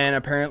event. And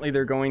apparently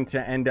they're going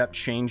to end up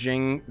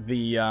changing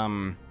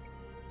the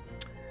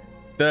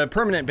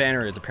permanent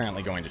banner is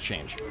apparently going to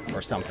change.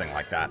 Or something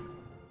like that.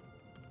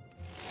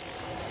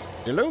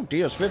 Diluc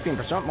deals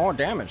 15% more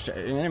damage to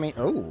an enemy.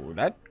 Oh,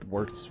 that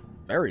works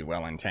very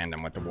well in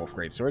tandem with the Wolf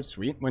Greatsword.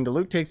 Sweet. When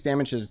Diluc takes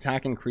damage, his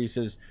attack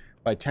increases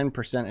by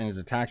 10% and his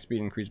attack speed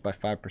increased by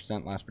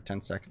 5%. Lasts for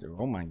 10 seconds.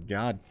 Oh my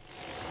god.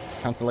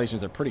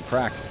 Constellations are pretty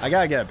cracked. I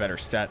gotta get a better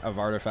set of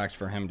artifacts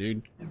for him,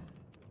 dude.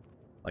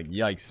 Like,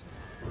 yikes.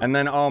 And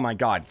then, oh my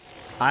god.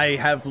 I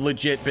have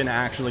legit been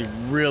actually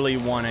really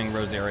wanting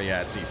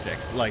Rosaria at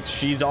C6. Like,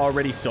 she's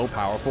already so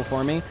powerful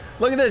for me.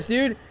 Look at this,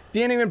 dude.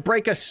 Didn't even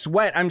break a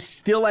sweat. I'm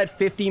still at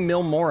 50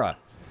 mil Mora.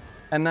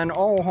 And then,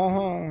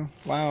 oh,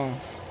 wow.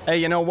 Hey,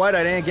 you know what?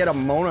 I didn't get a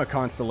Mona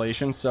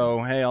constellation,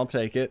 so hey, I'll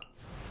take it.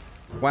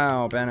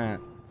 Wow,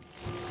 Bennett.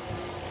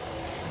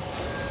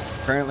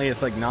 Apparently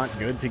it's like not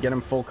good to get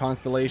him full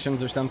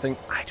constellations or something.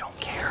 I don't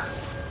care.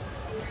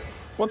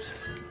 Whoops.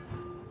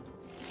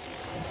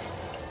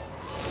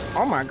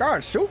 Oh my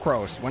god,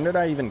 sucrose. When did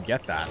I even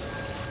get that?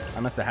 I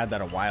must have had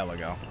that a while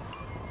ago.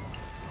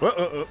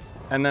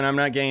 And then I'm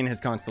not getting his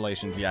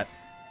constellations yet.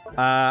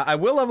 I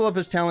will level up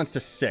his talents to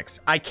 6.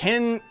 I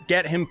can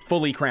get him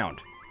fully crowned.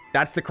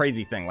 That's the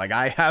crazy thing. Like,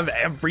 I have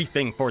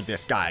everything for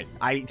this guy.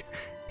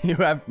 You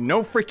have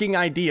no freaking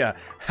idea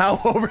how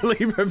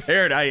overly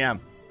prepared I am.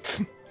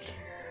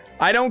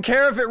 I don't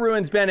care if it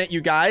ruins Bennett,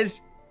 you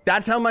guys.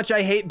 That's how much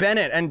I hate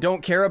Bennett and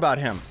don't care about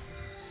him.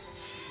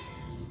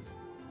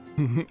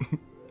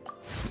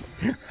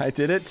 I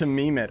did it to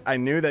meme it. I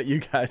knew that you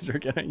guys were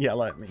gonna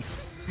yell at me.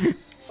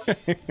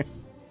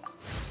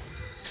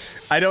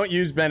 I don't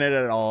use Bennett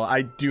at all.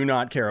 I do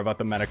not care about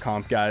the meta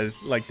comp,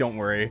 guys. Like, don't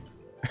worry.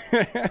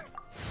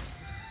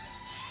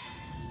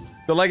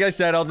 So like I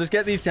said, I'll just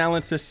get these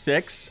talents to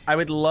 6. I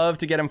would love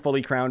to get him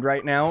fully crowned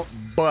right now,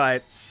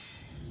 but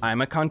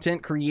I'm a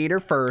content creator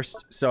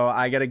first, so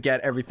I gotta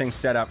get everything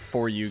set up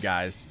for you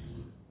guys.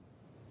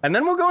 And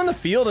then we'll go in the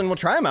field and we'll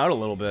try him out a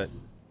little bit.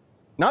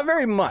 Not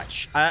very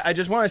much. I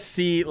just want to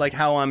see like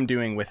how I'm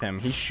doing with him.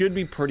 He should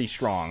be pretty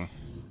strong.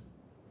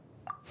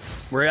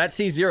 We're at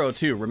C0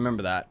 too,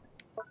 remember that.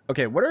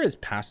 Okay, what are his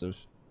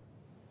passives?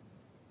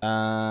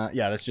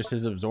 Yeah, that's just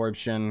his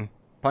absorption.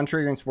 Punch,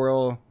 triggering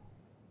swirl.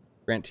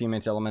 Grant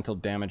teammates elemental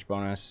damage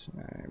bonus.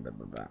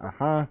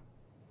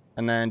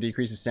 And then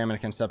decreases stamina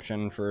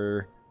consumption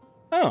for...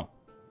 Oh,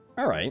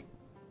 alright.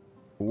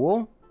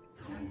 Cool.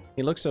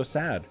 He looks so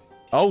sad.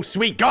 Oh,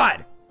 sweet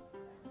God!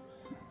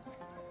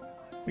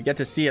 We get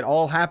to see it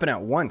all happen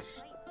at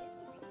once.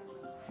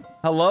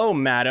 Hello,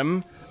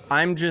 madam.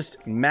 I'm just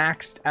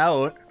maxed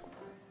out.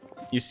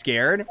 You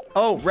scared?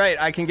 Oh, right.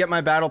 I can get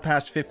my battle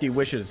pass 50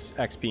 wishes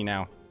XP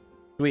now.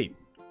 Sweet.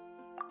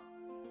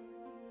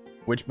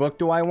 Which book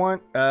do I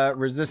want?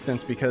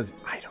 Resistance, because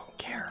I don't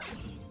care.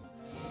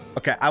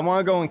 Okay, I want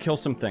to go and kill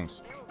some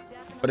things.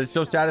 But it's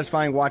so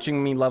satisfying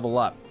watching me level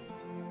up.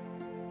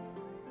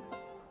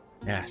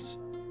 Yes.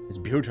 It's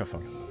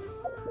beautiful.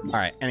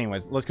 Alright,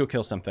 anyways, let's go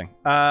kill something.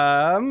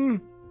 I'll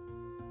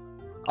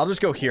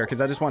just go here,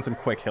 because I just want some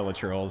quick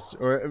hilichurls.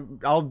 Or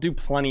I'll do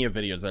plenty of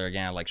videos that are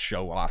gonna, like,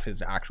 show off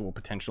his actual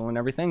potential and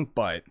everything,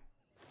 but...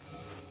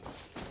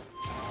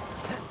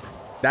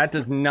 that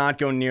does not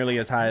go nearly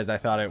as high as I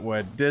thought it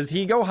would. Does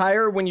he go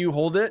higher when you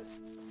hold it?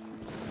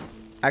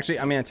 Actually,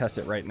 I'm gonna test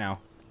it right now.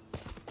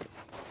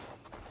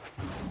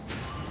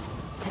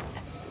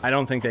 I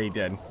don't think that he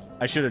did.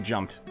 I should have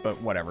jumped,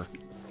 but whatever.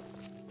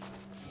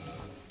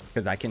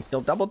 Because I can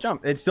still double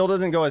jump. It still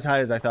doesn't go as high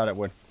as I thought it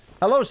would.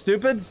 Hello,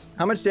 stupids.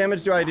 How much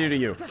damage do I do to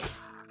you?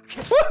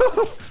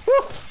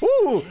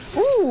 Ooh,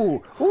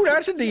 ooh, ooh,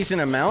 that's a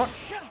decent amount.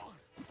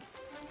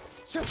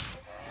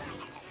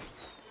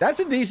 That's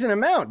a decent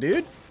amount,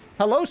 dude.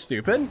 Hello,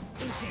 stupid.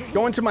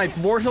 Go into my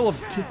portal of...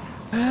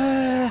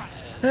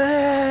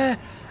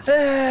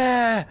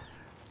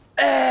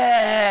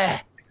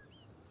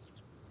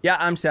 Yeah,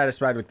 I'm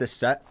satisfied with this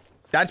set.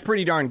 That's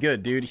pretty darn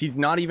good, dude. He's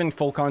not even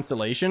full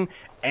constellation,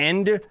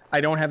 and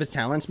I don't have his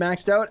talents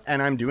maxed out,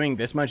 and I'm doing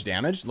this much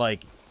damage.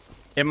 Like,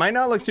 it might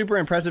not look super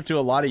impressive to a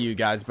lot of you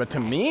guys, but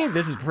to me,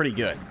 this is pretty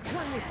good.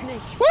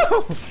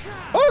 Woo!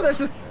 Oh,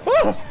 that's a...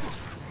 Oh!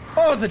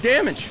 Oh, the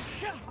damage!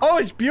 Oh,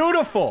 it's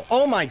beautiful!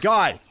 Oh my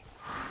god!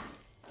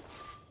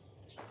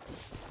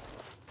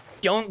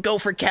 Don't go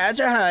for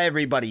Kazuha,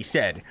 everybody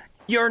said.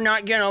 You're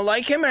not gonna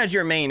like him as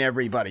your main,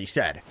 everybody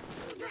said.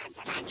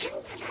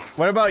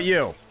 What about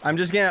you? I'm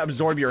just gonna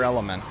absorb your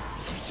element.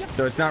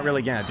 So it's not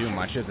really gonna do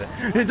much, is it?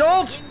 His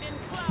ult!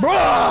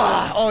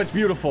 Bruh! Oh, it's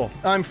beautiful.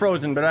 I'm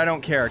frozen, but I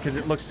don't care, because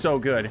it looks so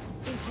good.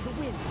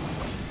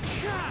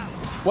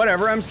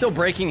 Whatever, I'm still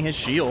breaking his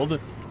shield.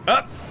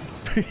 Up!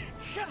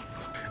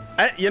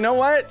 You know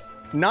what?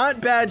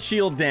 Not bad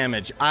shield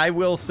damage, I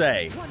will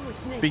say.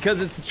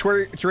 Because it's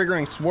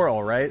triggering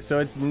swirl, right? So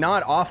it's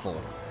not awful.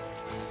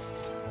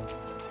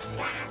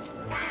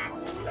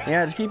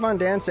 Yeah, just keep on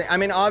dancing. I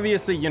mean,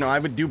 obviously, you know, I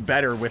would do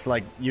better with,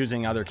 like,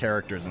 using other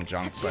characters and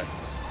junk, but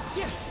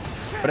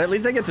at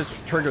least I get to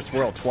trigger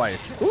swirl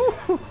twice. Ooh,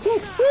 hoo, hoo,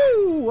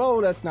 hoo. Whoa,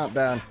 that's not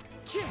bad.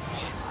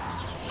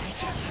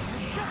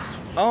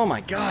 Oh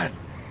my god.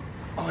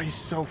 Oh, he's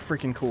so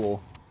freaking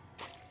cool.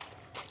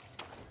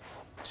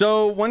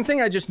 So, one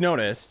thing I just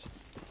noticed,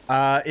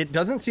 it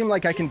doesn't seem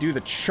like I can do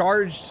the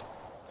charged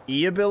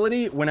E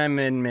ability when I'm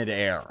in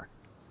midair.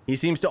 He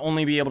seems to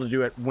only be able to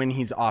do it when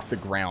he's off the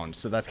ground,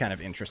 so that's kind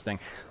of interesting.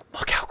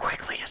 Look how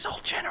quickly his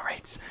ult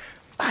generates.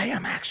 I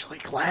am actually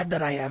glad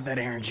that I have that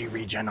energy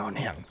regen on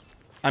him.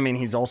 I mean,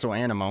 he's also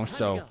Animo,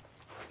 so...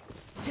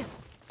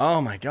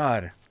 Oh my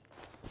god.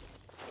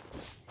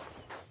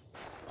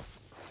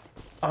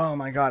 Oh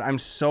my god, I'm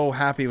so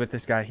happy with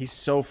this guy. He's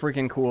so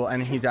freaking cool,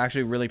 and he's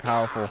actually really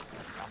powerful.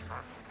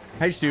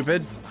 Hey,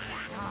 stupids.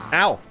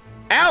 Ow!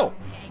 Ow!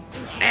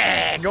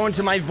 Go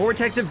into my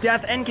vortex of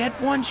death and get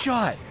one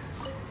shot.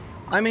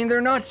 I mean,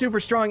 they're not super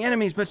strong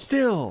enemies, but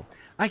still,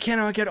 I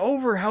cannot get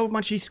over how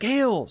much he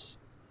scales.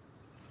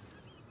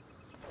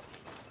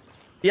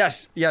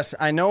 Yes, yes,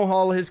 I know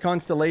all his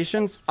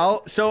constellations.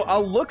 I'll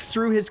look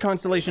through his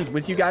constellations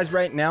with you guys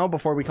right now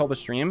before we call the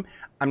stream.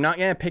 I'm not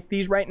gonna pick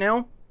these right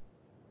now,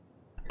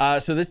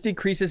 So this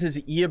decreases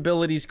his E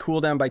abilities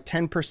cooldown by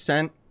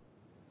 10%,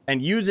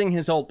 and using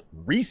his ult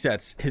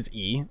resets his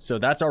E, so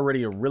that's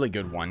already a really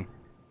good one.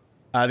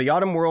 The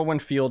Autumn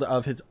Whirlwind field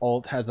of his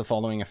ult has the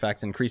following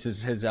effects: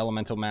 increases his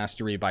elemental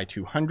mastery by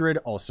 200,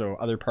 also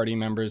other party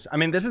members. I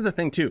mean, this is the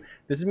thing too.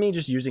 This is me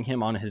just using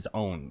him on his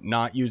own,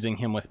 not using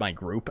him with my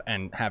group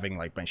and having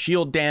like my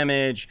shield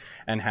damage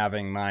and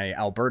having my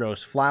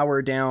Alberto's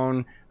flower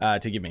down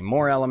to give me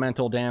more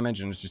elemental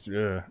damage, and it's just,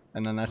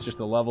 and then that's just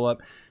the level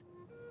up.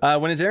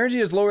 When his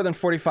energy is lower than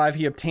 45,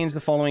 he obtains the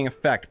following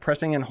effect.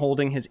 Pressing and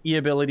holding his E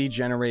ability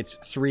generates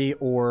 3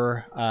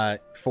 or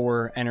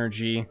 4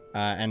 energy,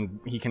 and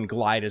he can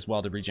glide as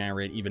well to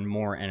regenerate even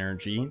more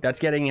energy. That's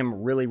getting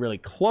him really, really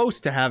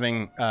close to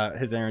having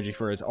his energy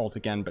for his ult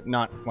again, but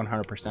not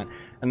 100%.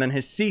 And then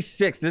his C6,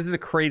 this is the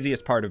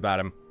craziest part about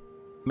him,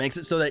 makes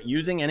it so that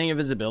using any of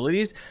his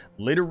abilities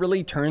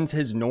literally turns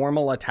his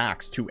normal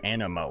attacks to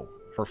Anemo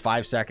for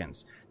 5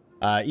 seconds.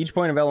 Each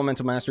point of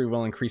elemental mastery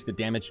will increase the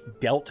damage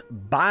dealt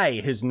by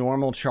his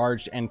normal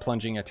charged and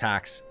plunging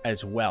attacks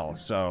as well.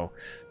 So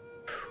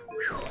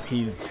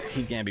he's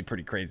gonna be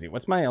pretty crazy.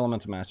 What's my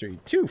elemental mastery?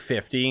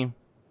 250.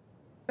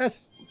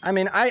 That's, I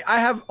mean, I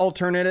have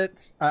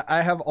alternates.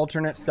 I have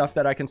alternate stuff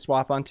that I can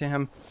swap onto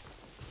him.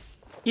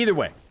 Either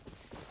way,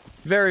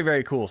 very,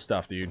 very cool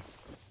stuff, dude.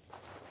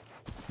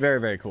 Very,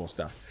 very cool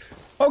stuff.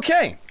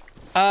 Okay.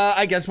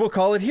 I guess we'll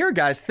call it here,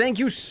 guys. Thank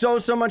you so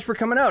much for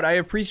coming out. I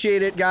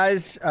appreciate it,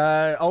 guys.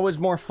 Always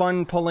more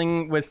fun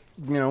pulling with,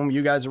 you know,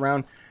 you guys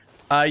around.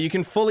 You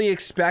can fully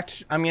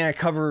expect, I mean, I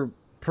cover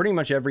pretty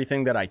much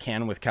everything that I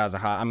can with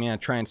Kazuha. I'm going to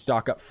try and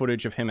stock up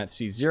footage of him at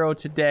C0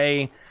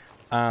 today.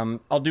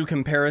 I'll do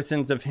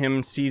comparisons of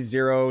him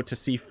C0 to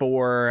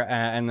C4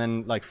 and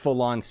then like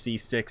full-on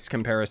C6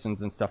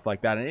 comparisons and stuff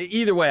like that. And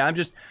either way,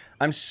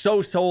 I'm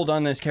so sold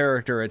on this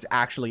character, it's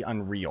actually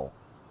unreal.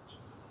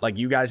 Like,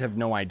 you guys have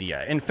no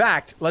idea. In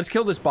fact, let's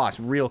kill this boss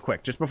real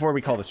quick, just before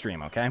we call the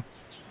stream, okay?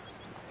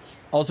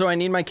 Also, I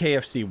need my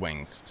KFC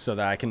wings so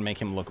that I can make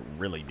him look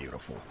really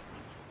beautiful.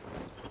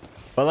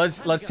 But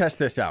let's test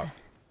this out.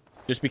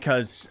 Just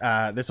because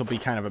this will be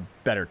kind of a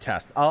better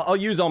test. I'll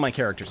use all my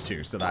characters,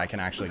 too, so that I can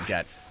actually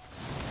get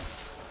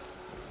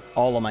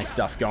all of my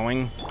stuff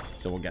going.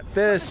 So we'll get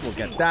this, we'll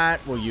get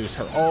that, we'll use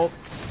her ult.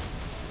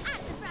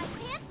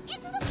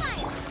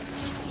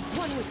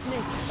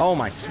 Oh,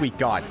 my sweet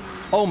God.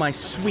 Oh my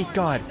sweet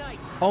God.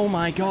 Oh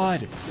my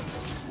God.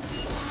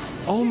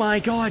 Oh my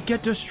God,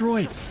 get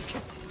destroyed.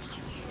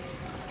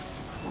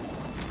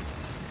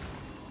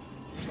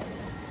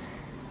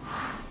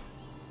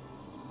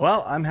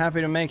 Well, I'm happy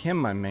to make him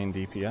my main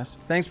DPS.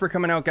 Thanks for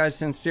coming out, guys.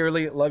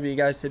 Sincerely, love you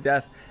guys to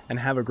death, and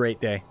have a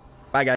great day.